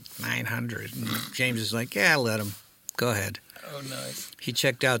 it's like $900. And James is like, yeah, let him. Go ahead. Oh, nice. He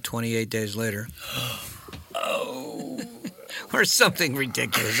checked out 28 days later. Oh. Or something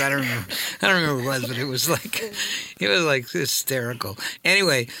ridiculous. I don't remember what it was, but it was like hysterical.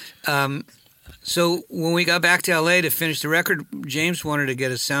 Anyway, so when we got back to LA to finish the record, James wanted to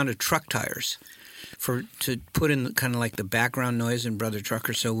get a sound of truck tires to put in kind of like the background noise in Brother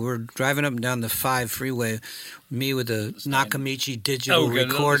Trucker. So we were driving up and down the 5 freeway, me with a Nakamichi digital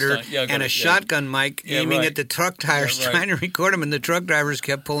recorder and a shotgun mic aiming at the truck tires, trying to record them, and the truck drivers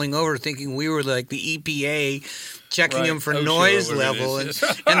kept pulling over thinking we were like the EPA checking them for noise level. And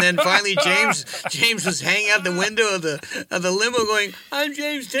then finally James was hanging out the window of the limo going, I'm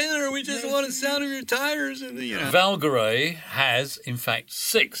James Taylor, we just want a sound of your tires. And Val Garay has, in fact,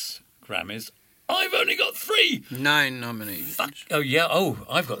 6 Grammys. I've only got 3. 9 nominations. Fuck. Oh, yeah. Oh,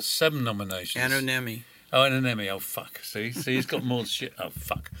 I've got 7 nominations. And an Emmy. Oh, and an Emmy. Oh, fuck. See, he's got more shit. Oh,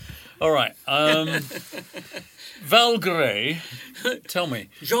 fuck. All right. Val Garay, tell me.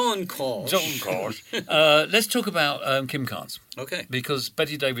 John Kosh. Let's talk about Kim Carnes. Okay. Because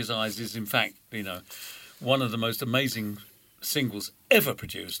Betty Davis' Eyes is, in fact, one of the most amazing singles ever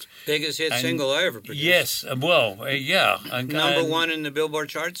produced. Biggest hit single I ever produced. Yes. Well, yeah. Number 1 in the Billboard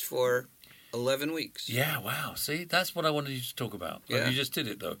charts for 11 weeks. Yeah, wow. See, that's what I wanted you to talk about. Yeah. You just did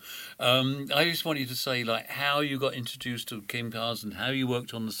it, though. I just want you to say, like, how you got introduced to Kim Carnes and how you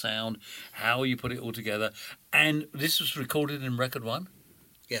worked on the sound, how you put it all together. And this was recorded in Record One?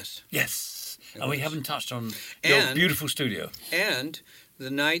 Yes. Yes. And we haven't touched on your beautiful studio. And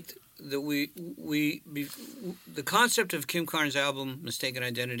the night that the concept of Kim Carnes' album, Mistaken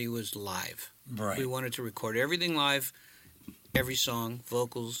Identity, was live. Right. We wanted to record everything live, every song,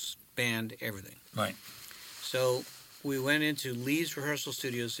 vocals, band, everything. Right. So we went into Lee's rehearsal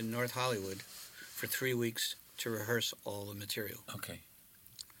studios in North Hollywood for 3 weeks to rehearse all the material. Okay.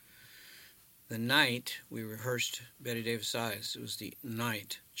 The night we rehearsed Betty Davis' Eyes, it was the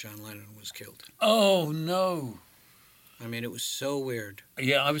night John Lennon was killed. Oh, no. I mean, it was so weird.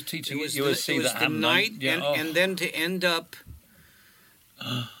 Yeah, I was teaching It was you the, to see it was that the happen. night, Yeah, and then to end up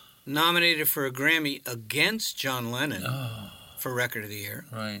nominated for a Grammy against John Lennon for Record of the Year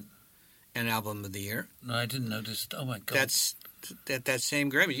Right. and Album of the Year. No, I didn't notice. Oh, my God. That's that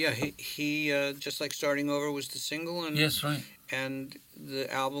same Grammy. Yeah, he Just Like Starting Over was the single, and Yes, right. and the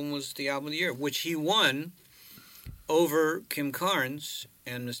album was the Album of the Year, which he won over Kim Carnes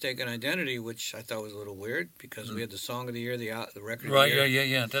and Mistaken Identity, which I thought was a little weird because we had the Song of the Year, the Record of the Year. Right,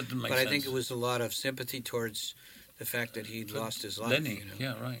 yeah. That didn't make But sense. I think it was a lot of sympathy towards the fact that he'd lost his life. Lenny,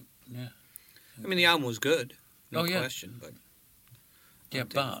 yeah, right. Yeah. I mean, the album was good, no Oh, yeah. question, but Yeah,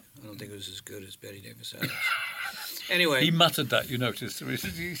 but I don't think it was as good as Betty Davis Adams. Anyway, he muttered that, you noticed. and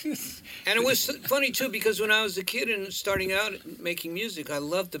it was funny too because when I was a kid and starting out making music, I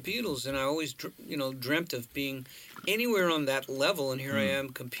loved the Beatles, and I always, dreamt of being anywhere on that level. And here I am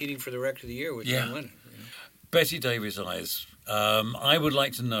competing for the Record of the Year with John Lennon. Betty Davis' Eyes. I would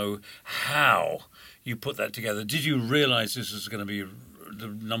like to know how you put that together. Did you realize this was going to be the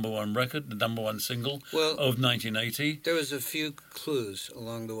number 1 record, the number 1 single of 1980? There was a few clues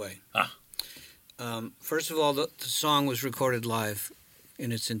along the way. First of all, the song was recorded live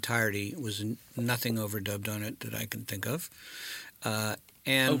in its entirety. It was nothing overdubbed on it that I can think of.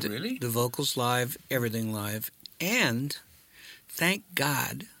 And Oh, really? the vocals live, everything live. And thank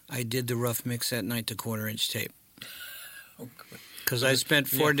God I did the rough mix that night to quarter-inch tape. Oh, good. Because I spent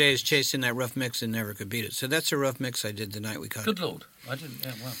 4 days chasing that rough mix and never could beat it. So that's a rough mix I did the night we cut Good it. Lord. I didn't,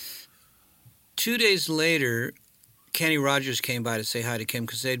 yeah, wow. 2 days later, Kenny Rogers came by to say hi to Kim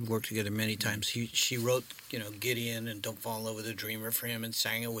because they'd worked together many times. She wrote, Gideon and Don't Fall in Love with a Dreamer for him and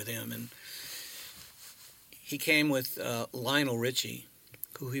sang it with him. And he came with Lionel Richie,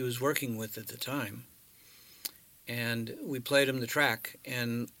 who he was working with at the time. And we played him the track.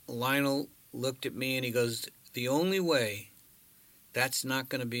 And Lionel looked at me and he goes, the only way that's not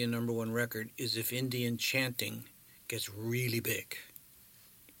going to be a number one record is if Indian chanting gets really big.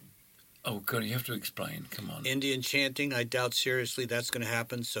 Oh, God, you have to explain. Come on. Indian chanting, I doubt seriously that's going to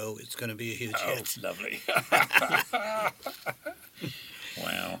happen, so it's going to be a huge Oh, hit. lovely.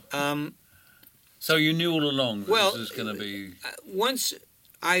 Wow. Um, So you knew all along that Well, this was going to be... once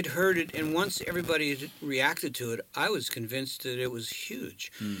I'd heard it and once everybody had reacted to it, I was convinced that it was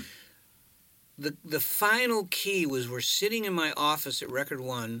huge. The final key was we're sitting in my office at Record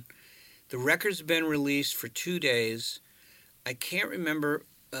One. The record's been released for 2 days. I can't remember.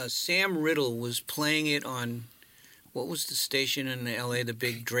 Sam Riddle was playing it on, what was the station in L.A., the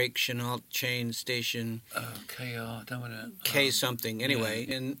big Drake Chenault chain station? KR, don't want to... K something, anyway.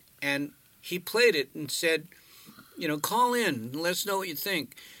 And he played it and said, call in and let us know what you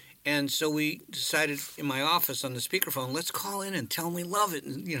think. And so we decided in my office on the speakerphone, let's call in and tell them we love it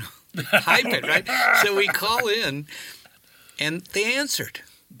and, hype it, right? So we call in and they answered.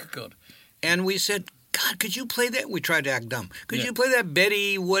 Good God. And we said, God, could you play that? We tried to act dumb. Could Yeah. you play that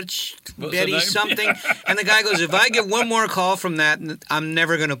Betty, What's Betty her name? something? And the guy goes, if I get one more call from that, I'm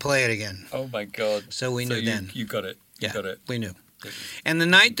never going to play it again. Oh, my God. So we knew then. You got it. You Yeah, got it. we knew. And the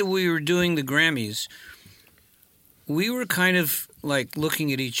night that we were doing the Grammys, we were kind of like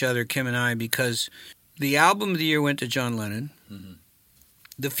looking at each other, Kim and I, because the album of the year went to John Lennon. Mhm.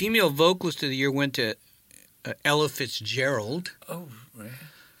 The female vocalist of the year went to Ella Fitzgerald. Oh, really?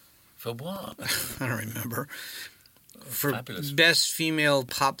 For what? I don't remember. For Fabulous. best female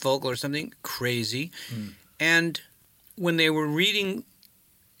pop vocal or something crazy. And when they were reading,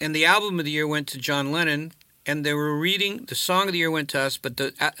 and the album of the year went to John Lennon, and they were reading, the song of the year went to us, but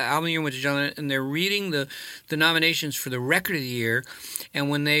the album of the year went to John Lennon, and they're reading the nominations for the record of the year. And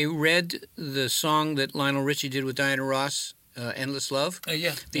when they read the song that Lionel Richie did with Diana Ross, Endless Love,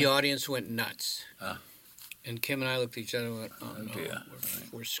 Yeah. the audience went nuts. Ah. And Kim and I looked at each other and went, oh, no, dear.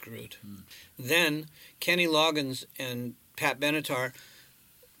 we're screwed. Then Kenny Loggins and Pat Benatar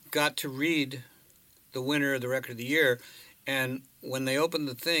got to read the winner of the record of the year. And when they opened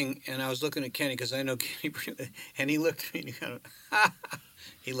the thing, and I was looking at Kenny because I know Kenny, and he looked at me and he kind of,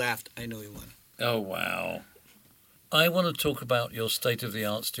 he laughed. I knew he won. Oh, wow. I want to talk about your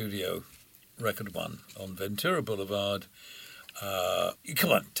state-of-the-art studio, Record One, on Ventura Boulevard.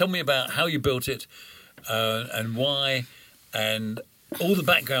 Come on, tell me about how you built it and why, and all the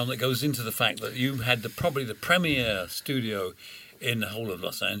background that goes into the fact that you had probably the premier studio in the whole of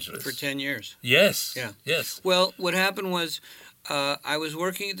Los Angeles. For 10 years. Yes. Yeah. Yes. Well, what happened was I was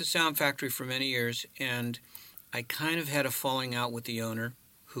working at the Sound Factory for many years, and I kind of had a falling out with the owner,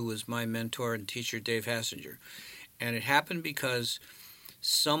 who was my mentor and teacher, Dave Hassinger. And it happened because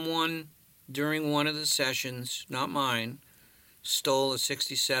someone during one of the sessions, not mine, stole a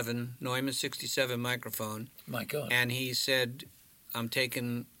 67, Neumann 67 microphone, My God. and he said, I'm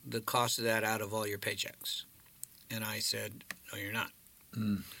taking the cost of that out of all your paychecks. And I said, no, you're not.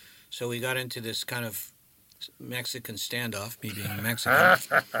 So we got into this kind of Mexican standoff, me being Mexican.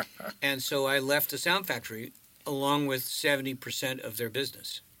 And so I left the Sound Factory along with 70% of their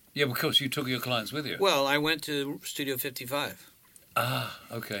business. Yeah, of course, you took your clients with you. Well, I went to Studio 55. Ah,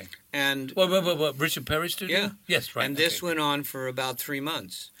 okay. And What, Richard Perry studio? Yeah. Yes, right. and this went on for about 3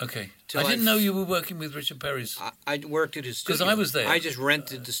 months. Okay. till I didn't I- know you were working with Richard Perry's... I worked at his studio. 'Cause I was there. I just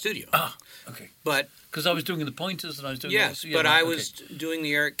rented the studio. Ah, okay. But, Because I was doing the Pointers and I was doing... yes, yeah, but right, I okay. was doing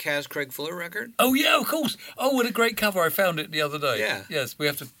the Eric Kaz Craig Fuller record. Oh, yeah, of course. Oh, what a great cover. I found it the other day. Yeah. Yes, we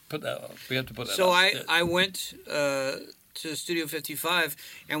have to put that up. We have to put that So up. Yeah. I went to Studio 55,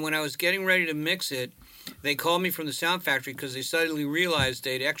 and when I was getting ready to mix it, they called me from the Sound Factory because they suddenly realized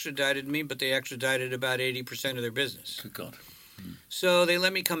they'd extradited me, but they extradited about 80% of their business. Good God. So they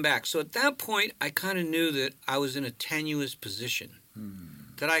let me come back. So at that point, I kind of knew that I was in a tenuous position,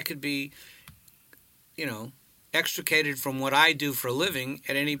 that I could be, extricated from what I do for a living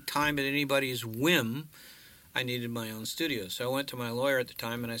at any time at anybody's whim. I needed my own studio. So I went to my lawyer at the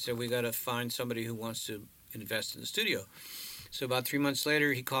time and I said, we got to find somebody who wants to invest in the studio. So about 3 months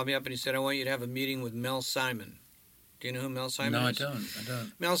later, he called me up and he said, I want you to have a meeting with Mel Simon. Do you know who Mel Simon is? No, I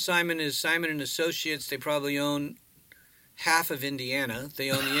don't. Mel Simon is Simon & Associates. They probably own half of Indiana. They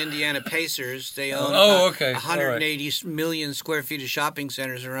own the Indiana Pacers. They own 180 million square feet of shopping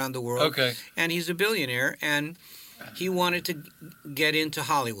centers around the world. Okay. And he's a billionaire, and he wanted to get into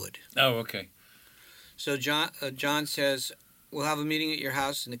Hollywood. Oh, okay. So John says, we'll have a meeting at your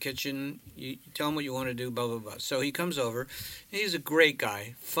house in the kitchen. You tell him what you want to do, blah, blah, blah. So he comes over. He's a great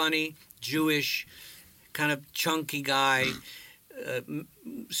guy, funny, Jewish, kind of chunky guy.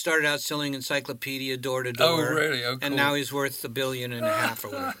 Started out selling encyclopedia door to door. Oh, really? Oh, cool. And now he's worth $1.5 billion or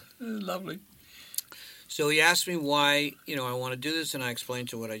whatever. Lovely. So he asked me why, I want to do this, and I explained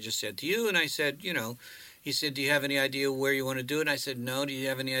to what I just said to you, and I said, he said, do you have any idea where you want to do it? And I said, no. Do you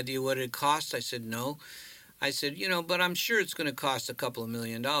have any idea what it costs? I said, no. I said, but I'm sure it's going to cost a couple of $1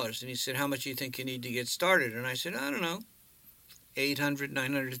 million. And he said, how much do you think you need to get started? And I said, I don't know, 800,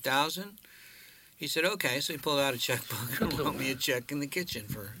 900,000. He said, okay. So he pulled out a checkbook and wrote me a check in the kitchen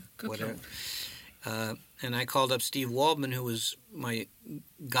for whatever. And I called up Steve Waldman, who was my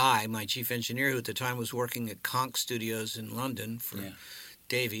guy, my chief engineer, who at the time was working at Conch Studios in London for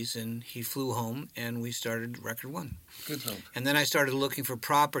Davies. And he flew home, and we started Record One. Good Lord. And then I started looking for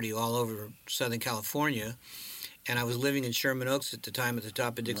property all over Southern California. And I was living in Sherman Oaks at the time at the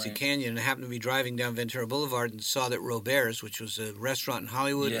top of Dixie Canyon, and I happened to be driving down Ventura Boulevard and saw that Robert's, which was a restaurant in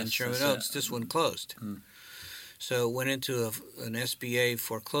Hollywood and Sherman Oaks, this one closed. So went into an SBA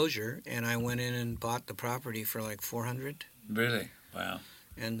foreclosure, and I went in and bought the property for like $400. Really? Wow.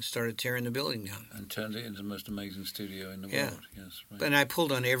 And started tearing the building down. And turned it into the most amazing studio in the world. Yes, right. And I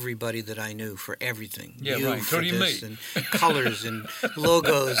pulled on everybody that I knew for everything. Yeah, you right. Including me. And colors and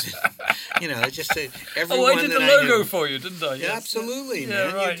logos. And, just everyone I did the logo for you, didn't I? Yeah, yes. absolutely, yeah,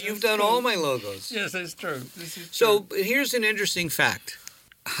 man. Right. You've done all my logos. Yes, that's true. This is so here's an interesting fact.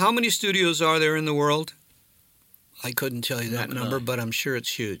 How many studios are there in the world? I couldn't tell you that number, but I'm sure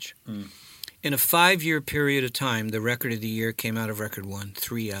it's huge. In a 5-year period of time, the record of the year came out of Record One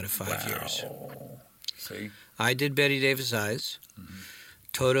 3 out of 5 years. See? I did Betty Davis Eyes.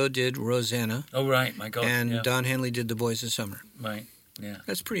 Toto did Rosanna. Oh, right. My God. And Don Henley did The Boys of Summer. Right. Yeah.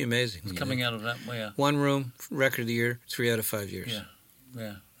 That's pretty amazing. It's coming out of that way. Yeah. One room, record of the year, 3 out of 5 years. Yeah.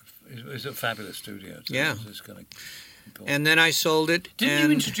 Yeah. It's a fabulous studio. It's going to... And then I sold it. Didn't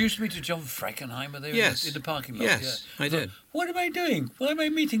you introduce me to John Frankenheimer there in the parking lot? Yes, I did. What am I doing? Why am I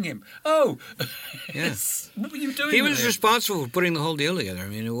meeting him? Oh, yes. What were you doing? He was responsible for putting the whole deal together. I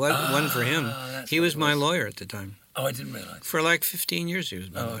mean, it wasn't for him. He was my lawyer at the time. Oh, I didn't realize. For like 15 years, he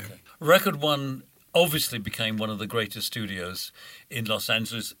was my lawyer. Okay. Record One obviously became one of the greatest studios in Los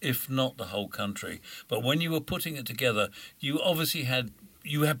Angeles, if not the whole country. But when you were putting it together, you obviously had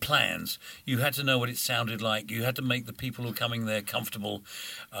plans. You had to know what it sounded like. You had to make the people who were coming there comfortable,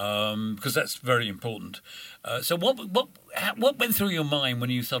 because that's very important. So what went through your mind when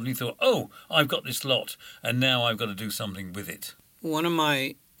you suddenly thought, oh, I've got this lot, and now I've got to do something with it? One of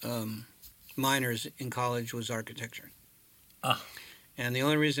my minors in college was architecture. And the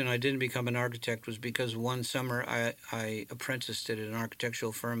only reason I didn't become an architect was because one summer I apprenticed at an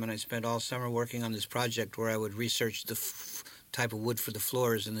architectural firm, and I spent all summer working on this project where I would research the type of wood for the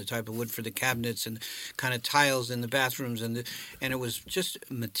floors and the type of wood for the cabinets and kind of tiles in the bathrooms, and it was just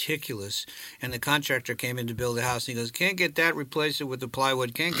meticulous. And the contractor came in to build a house, and he goes, can't get that, replace it with the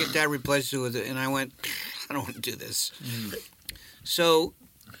plywood, can't get that, replace it with it. And I went, I don't want to do this. So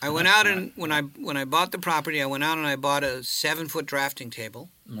I went out, and when I bought the property, I went out and I bought a 7-foot drafting table.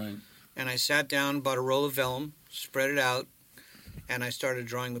 Right. And I sat down, bought a roll of vellum, spread it out, and I started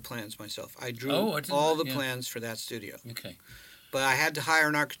drawing the plans myself. I drew all the plans for that studio. Okay. But I had to hire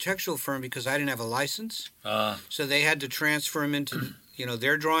an architectural firm because I didn't have a license. So they had to transfer them into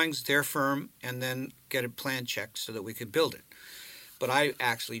their drawings, their firm, and then get a plan check so that we could build it. But I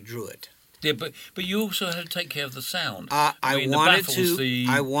actually drew it. Yeah, but you also had to take care of the sound. I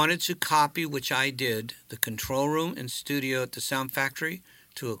wanted to copy, which I did, the control room and studio at the Sound Factory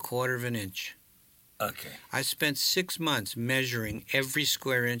to 1/4 of an inch. Okay. I spent 6 months measuring every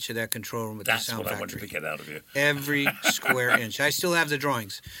square inch of that control room at the Sound Factory. That's what I wanted to get out of you. Every square inch. I still have the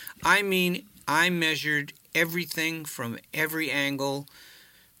drawings. I mean, I measured everything from every angle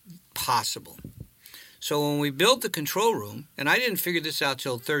possible. So when we built the control room, and I didn't figure this out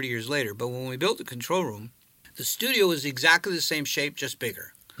till 30 years later, but when we built the control room, the studio was exactly the same shape, just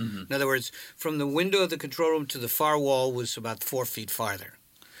bigger. Mm-hmm. In other words, from the window of the control room to the far wall was about 4 feet farther.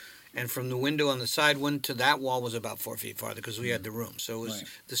 And from the window on the side one to that wall was about 4 feet farther because we had the room. So it was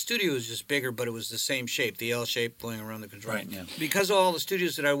the studio was just bigger, but it was the same shape, the L shape going around the control. Right, yeah. Because of all the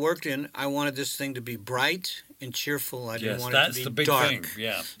studios that I worked in, I wanted this thing to be bright and cheerful. I didn't want it to that's be the big dark. thing.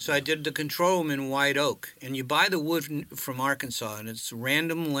 Yeah. So I did the control room in white oak. And you buy the wood from Arkansas, and it's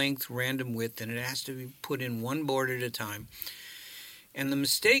random length, random width, and it has to be put in one board at a time. And the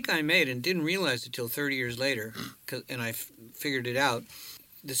mistake I made, and didn't realize it till 30 years later, and I figured it out,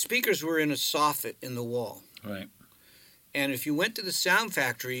 the speakers were in a soffit in the wall. Right. And if you went to the sound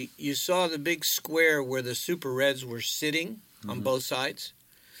factory, you saw the big square where the Super Reds were sitting on both sides.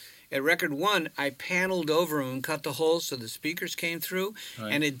 At Record 1, I paneled over them and cut the holes so the speakers came through,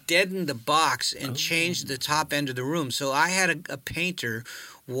 and it deadened the box and changed the top end of the room. So I had a painter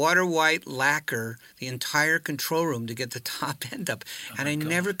water white lacquer the entire control room to get the top end up. And I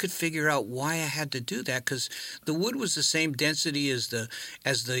never could figure out why I had to do that, because the wood was the same density as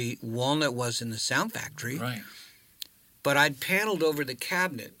the walnut was in the sound factory. Right. But I'd paneled over the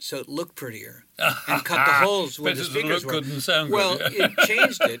cabinet so it looked prettier and cut the holes where the speakers were. Look good and sound good. Well, it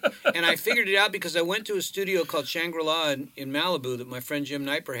changed it, and I figured it out because I went to a studio called Shangri-La in Malibu that my friend Jim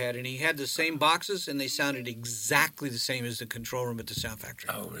Kniper had, and he had the same boxes, and they sounded exactly the same as the control room at the sound factory.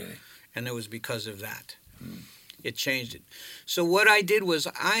 Oh, really? And it was because of that. It changed it. So what I did was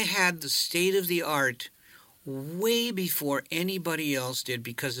I had the state-of-the-art way before anybody else did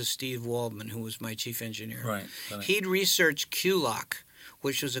because of Steve Waldman, who was my chief engineer. Right. He'd researched Q-Lock,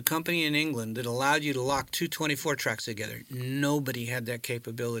 which was a company in England that allowed you to lock two 24 tracks together. Nobody had that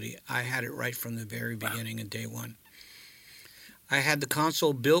capability. I had it right from the very beginning in day one. I had the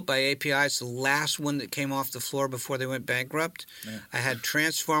console built by API. It's the last one that came off the floor before they went bankrupt. Yeah. I had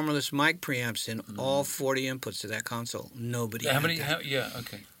transformerless mic preamps in all 40 inputs to that console. Nobody had that.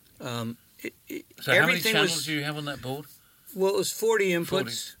 Okay. So how many channels do you have on that board? Well, it was 40 inputs.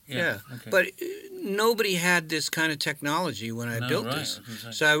 40. Yeah. Okay. But nobody had this kind of technology when I built this.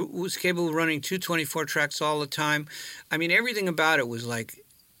 So I was capable of running two 24 tracks all the time. I mean, everything about it was like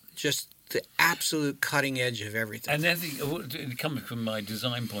just the absolute cutting edge of everything. And then, coming from my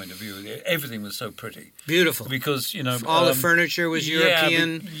design point of view, everything was so pretty. Beautiful. Because, all the furniture was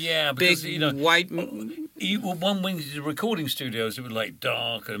European. Because, big white. One wing to the recording studios, it was like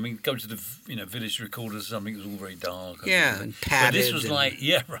dark. I mean, go to the Village Recorders or something, it was all very dark. And padded. But this was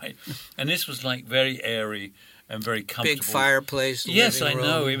and this was like very airy and very comfortable. Big fireplace. Yes, I room.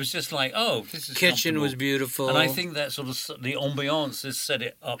 know. It was just like, this is kitchen was beautiful. And I think that sort of the ambiance has set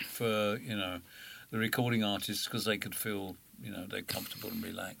it up for the recording artists because they could feel they're comfortable and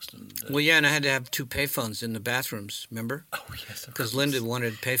relaxed. And and I had to have two payphones in the bathrooms. Remember? Oh yes, because Linda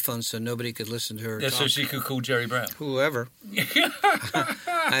wanted payphones so nobody could listen to her. Yeah, so she could call Jerry Brown. Whoever.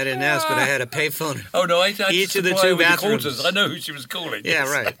 I didn't ask, but I had a payphone. Oh no, I each of the two bathrooms. I know who she was calling.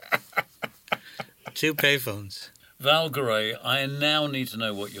 Yeah, right. Two payphones. Val Garay, I now need to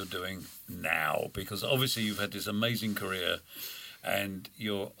know what you're doing now, because obviously you've had this amazing career and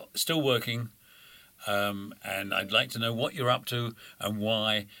you're still working, and I'd like to know what you're up to and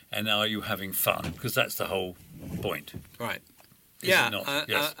why, and are you having fun? Because that's the whole point. Right. Is it not?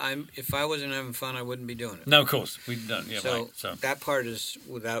 Yes. If I wasn't having fun, I wouldn't be doing it. No, of course. We don't. Yeah, so, right. So that part is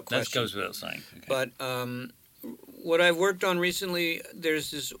without question. That goes without saying. Okay. But what I've worked on recently, there's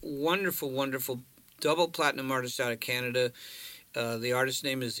this wonderful, wonderful double platinum artist out of Canada. The artist's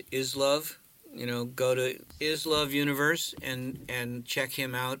name is Islove. Go to Islove Universe and check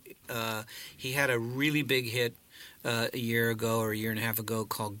him out. He had a really big hit a year ago or a year and a half ago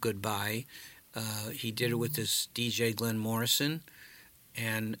called Goodbye. He did it with this DJ Glenn Morrison.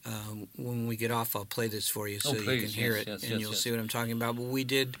 And when we get off, I'll play this for you so you can hear it and you'll see what I'm talking about. But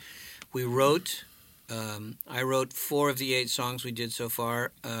we wrote... I wrote 4 of the 8 songs we did so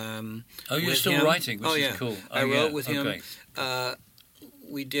far. You're still writing, which is cool. I wrote with him.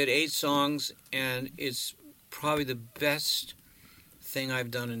 We did 8 songs, and it's probably the best thing I've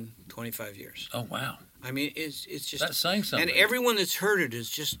done in 25 years. Oh, wow. I mean, it's just... That's saying something. And everyone that's heard it has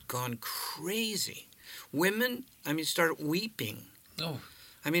just gone crazy. Women, start weeping. Oh.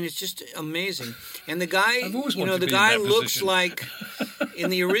 I mean, it's just amazing. And the guy, the guy looks like, in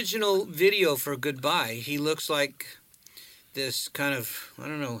the original video for Goodbye, he looks like this kind of, I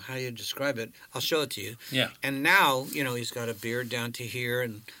don't know how you describe it. I'll show it to you. Yeah. And now, he's got a beard down to here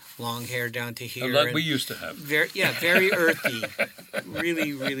and long hair down to here. Like we used to have. Very earthy.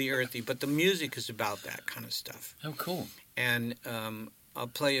 Really, really earthy. But the music is about that kind of stuff. Oh, cool. And I'll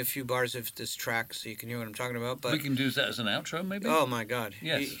play a few bars of this track so you can hear what I'm talking about. But we can do that as an outro, maybe? Oh, my God.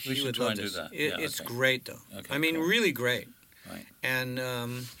 Yes, we should try and do that. It's great, though. Okay, really great. Right. And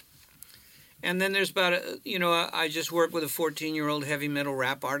And then there's about, I just worked with a 14-year-old heavy metal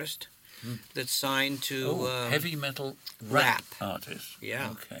rap artist that's signed to... heavy metal rap rap. artist. Yeah.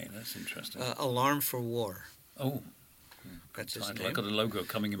 Okay, that's interesting. Alarm for War. Oh, That's his I name. got a logo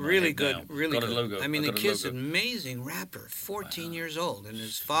coming in my Really head good, now. really got good. a logo. I mean, the got a kid's logo. an amazing rapper, 14 years old, and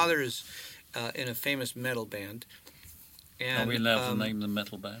his father is in a famous metal band. And, Are we allowed to name the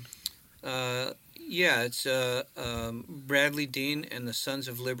metal band? Yeah, it's Bradley Dean and the Sons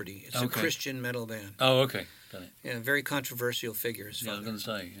of Liberty. It's a Okay. Christian metal band. Oh, okay. Got it. Yeah, very controversial figure. His Yeah, I was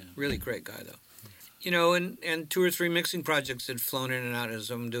father. going to say, yeah. Really great guy, though. And 2 or 3 mixing projects had flown in and out as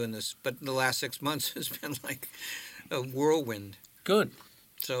I'm doing this, but the last 6 months has been like a whirlwind. Good.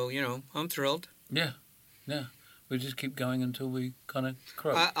 So, I'm thrilled. Yeah. We just keep going until we kind of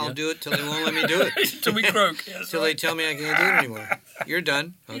croak. I'll do it till they won't let me do it. Till we croak. Yes, Till they tell me I can't do it anymore. You're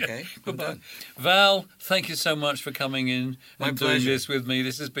done. Okay, I'm Goodbye. done. Val, thank you so much for coming in My and doing pleasure. this with me.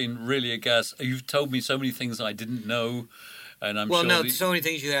 This has been really a gas. You've told me so many things I didn't know, and I'm Well, sure. no, so many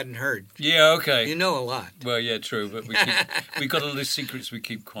things you hadn't heard. Yeah, okay. You know a lot. Well, yeah, true, but we've got all these secrets we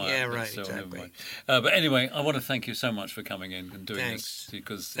keep quiet. Yeah, right, So never exactly. mind. But anyway, I want to thank you so much for coming in and doing Thanks. this.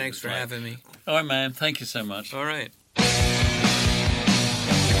 Because Thanks for having me. All right, man. Thank you so much. All right.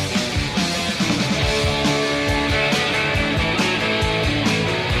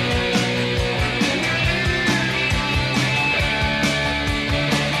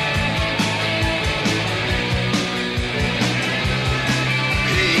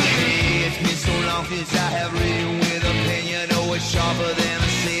 Hey, it's been so long since I have ridden with a pen. You know it's sharper than a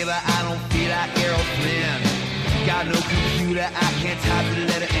saber. I don't feel like Errol Flynn. Got no computer, I can't type the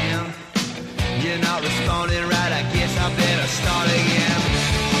letter M. You're not responding right, I guess I better start again.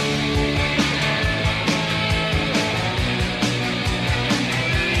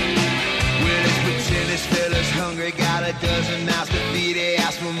 Well, let's pretend this fella's hungry. Got a dozen mouths to feed. He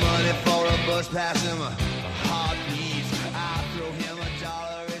asked for money for a bus pass him a hard piece. I throw him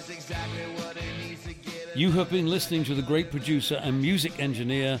 $1. It's exactly what he needs to get. You have been listening to the great producer and music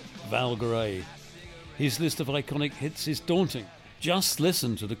engineer, Val Garay. His list of iconic hits is daunting. Just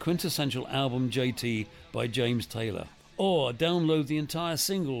listen to the quintessential album JT by James Taylor, or download the entire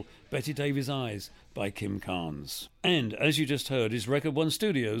single Betty Davis Eyes by Kim Carnes. And as you just heard, his Record One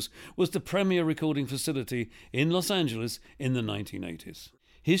Studios was the premier recording facility in Los Angeles in the 1980s.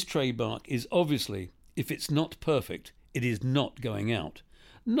 His trademark is obviously, if it's not perfect, it is not going out.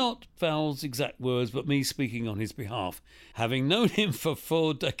 Not Val's exact words, but me speaking on his behalf, having known him for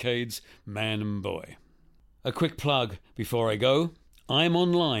 4 decades, man and boy. A quick plug before I go. I'm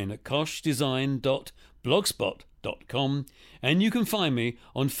online at koshdesign.blogspot.com, and you can find me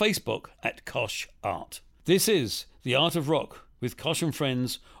on Facebook at Kosh Art. This is The Art of Rock with Kosh and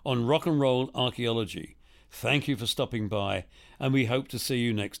Friends on Rock and Roll Archaeology. Thank you for stopping by, and we hope to see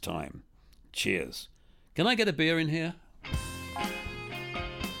you next time. Cheers. Can I get a beer in here?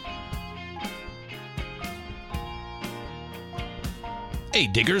 Hey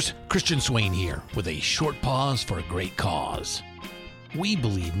diggers, Christian Swain here with a short pause for a great cause. We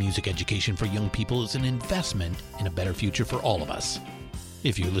believe music education for young people is an investment in a better future for all of us.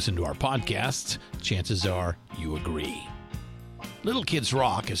 If you listen to our podcasts, chances are you agree. Little Kids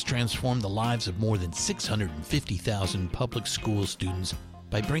Rock has transformed the lives of more than 650,000 public school students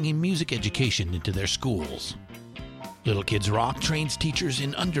by bringing music education into their schools. Little Kids Rock trains teachers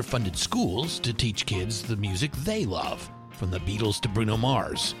in underfunded schools to teach kids the music they love. From the Beatles to Bruno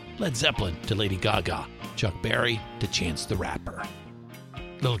Mars, Led Zeppelin to Lady Gaga, Chuck Berry to Chance the Rapper.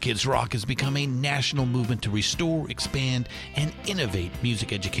 Little Kids Rock has become a national movement to restore, expand, and innovate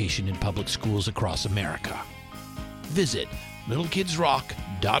music education in public schools across America. Visit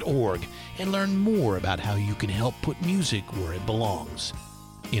littlekidsrock.org and learn more about how you can help put music where it belongs,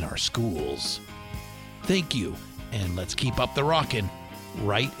 in our schools. Thank you, and let's keep up the rockin'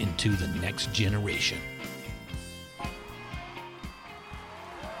 right into the next generation.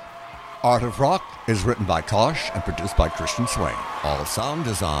 Art of Rock is written by Kosh and produced by Christian Swain. All sound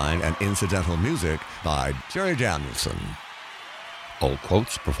design and incidental music by Jerry Danielson. All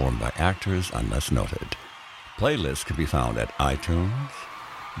quotes performed by actors unless noted. Playlists can be found at iTunes,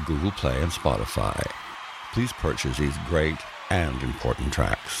 Google Play, and Spotify. Please purchase these great and important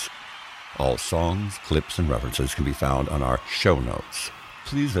tracks. All songs, clips, and references can be found on our show notes.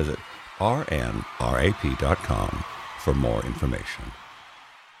 Please visit rnrap.com for more information.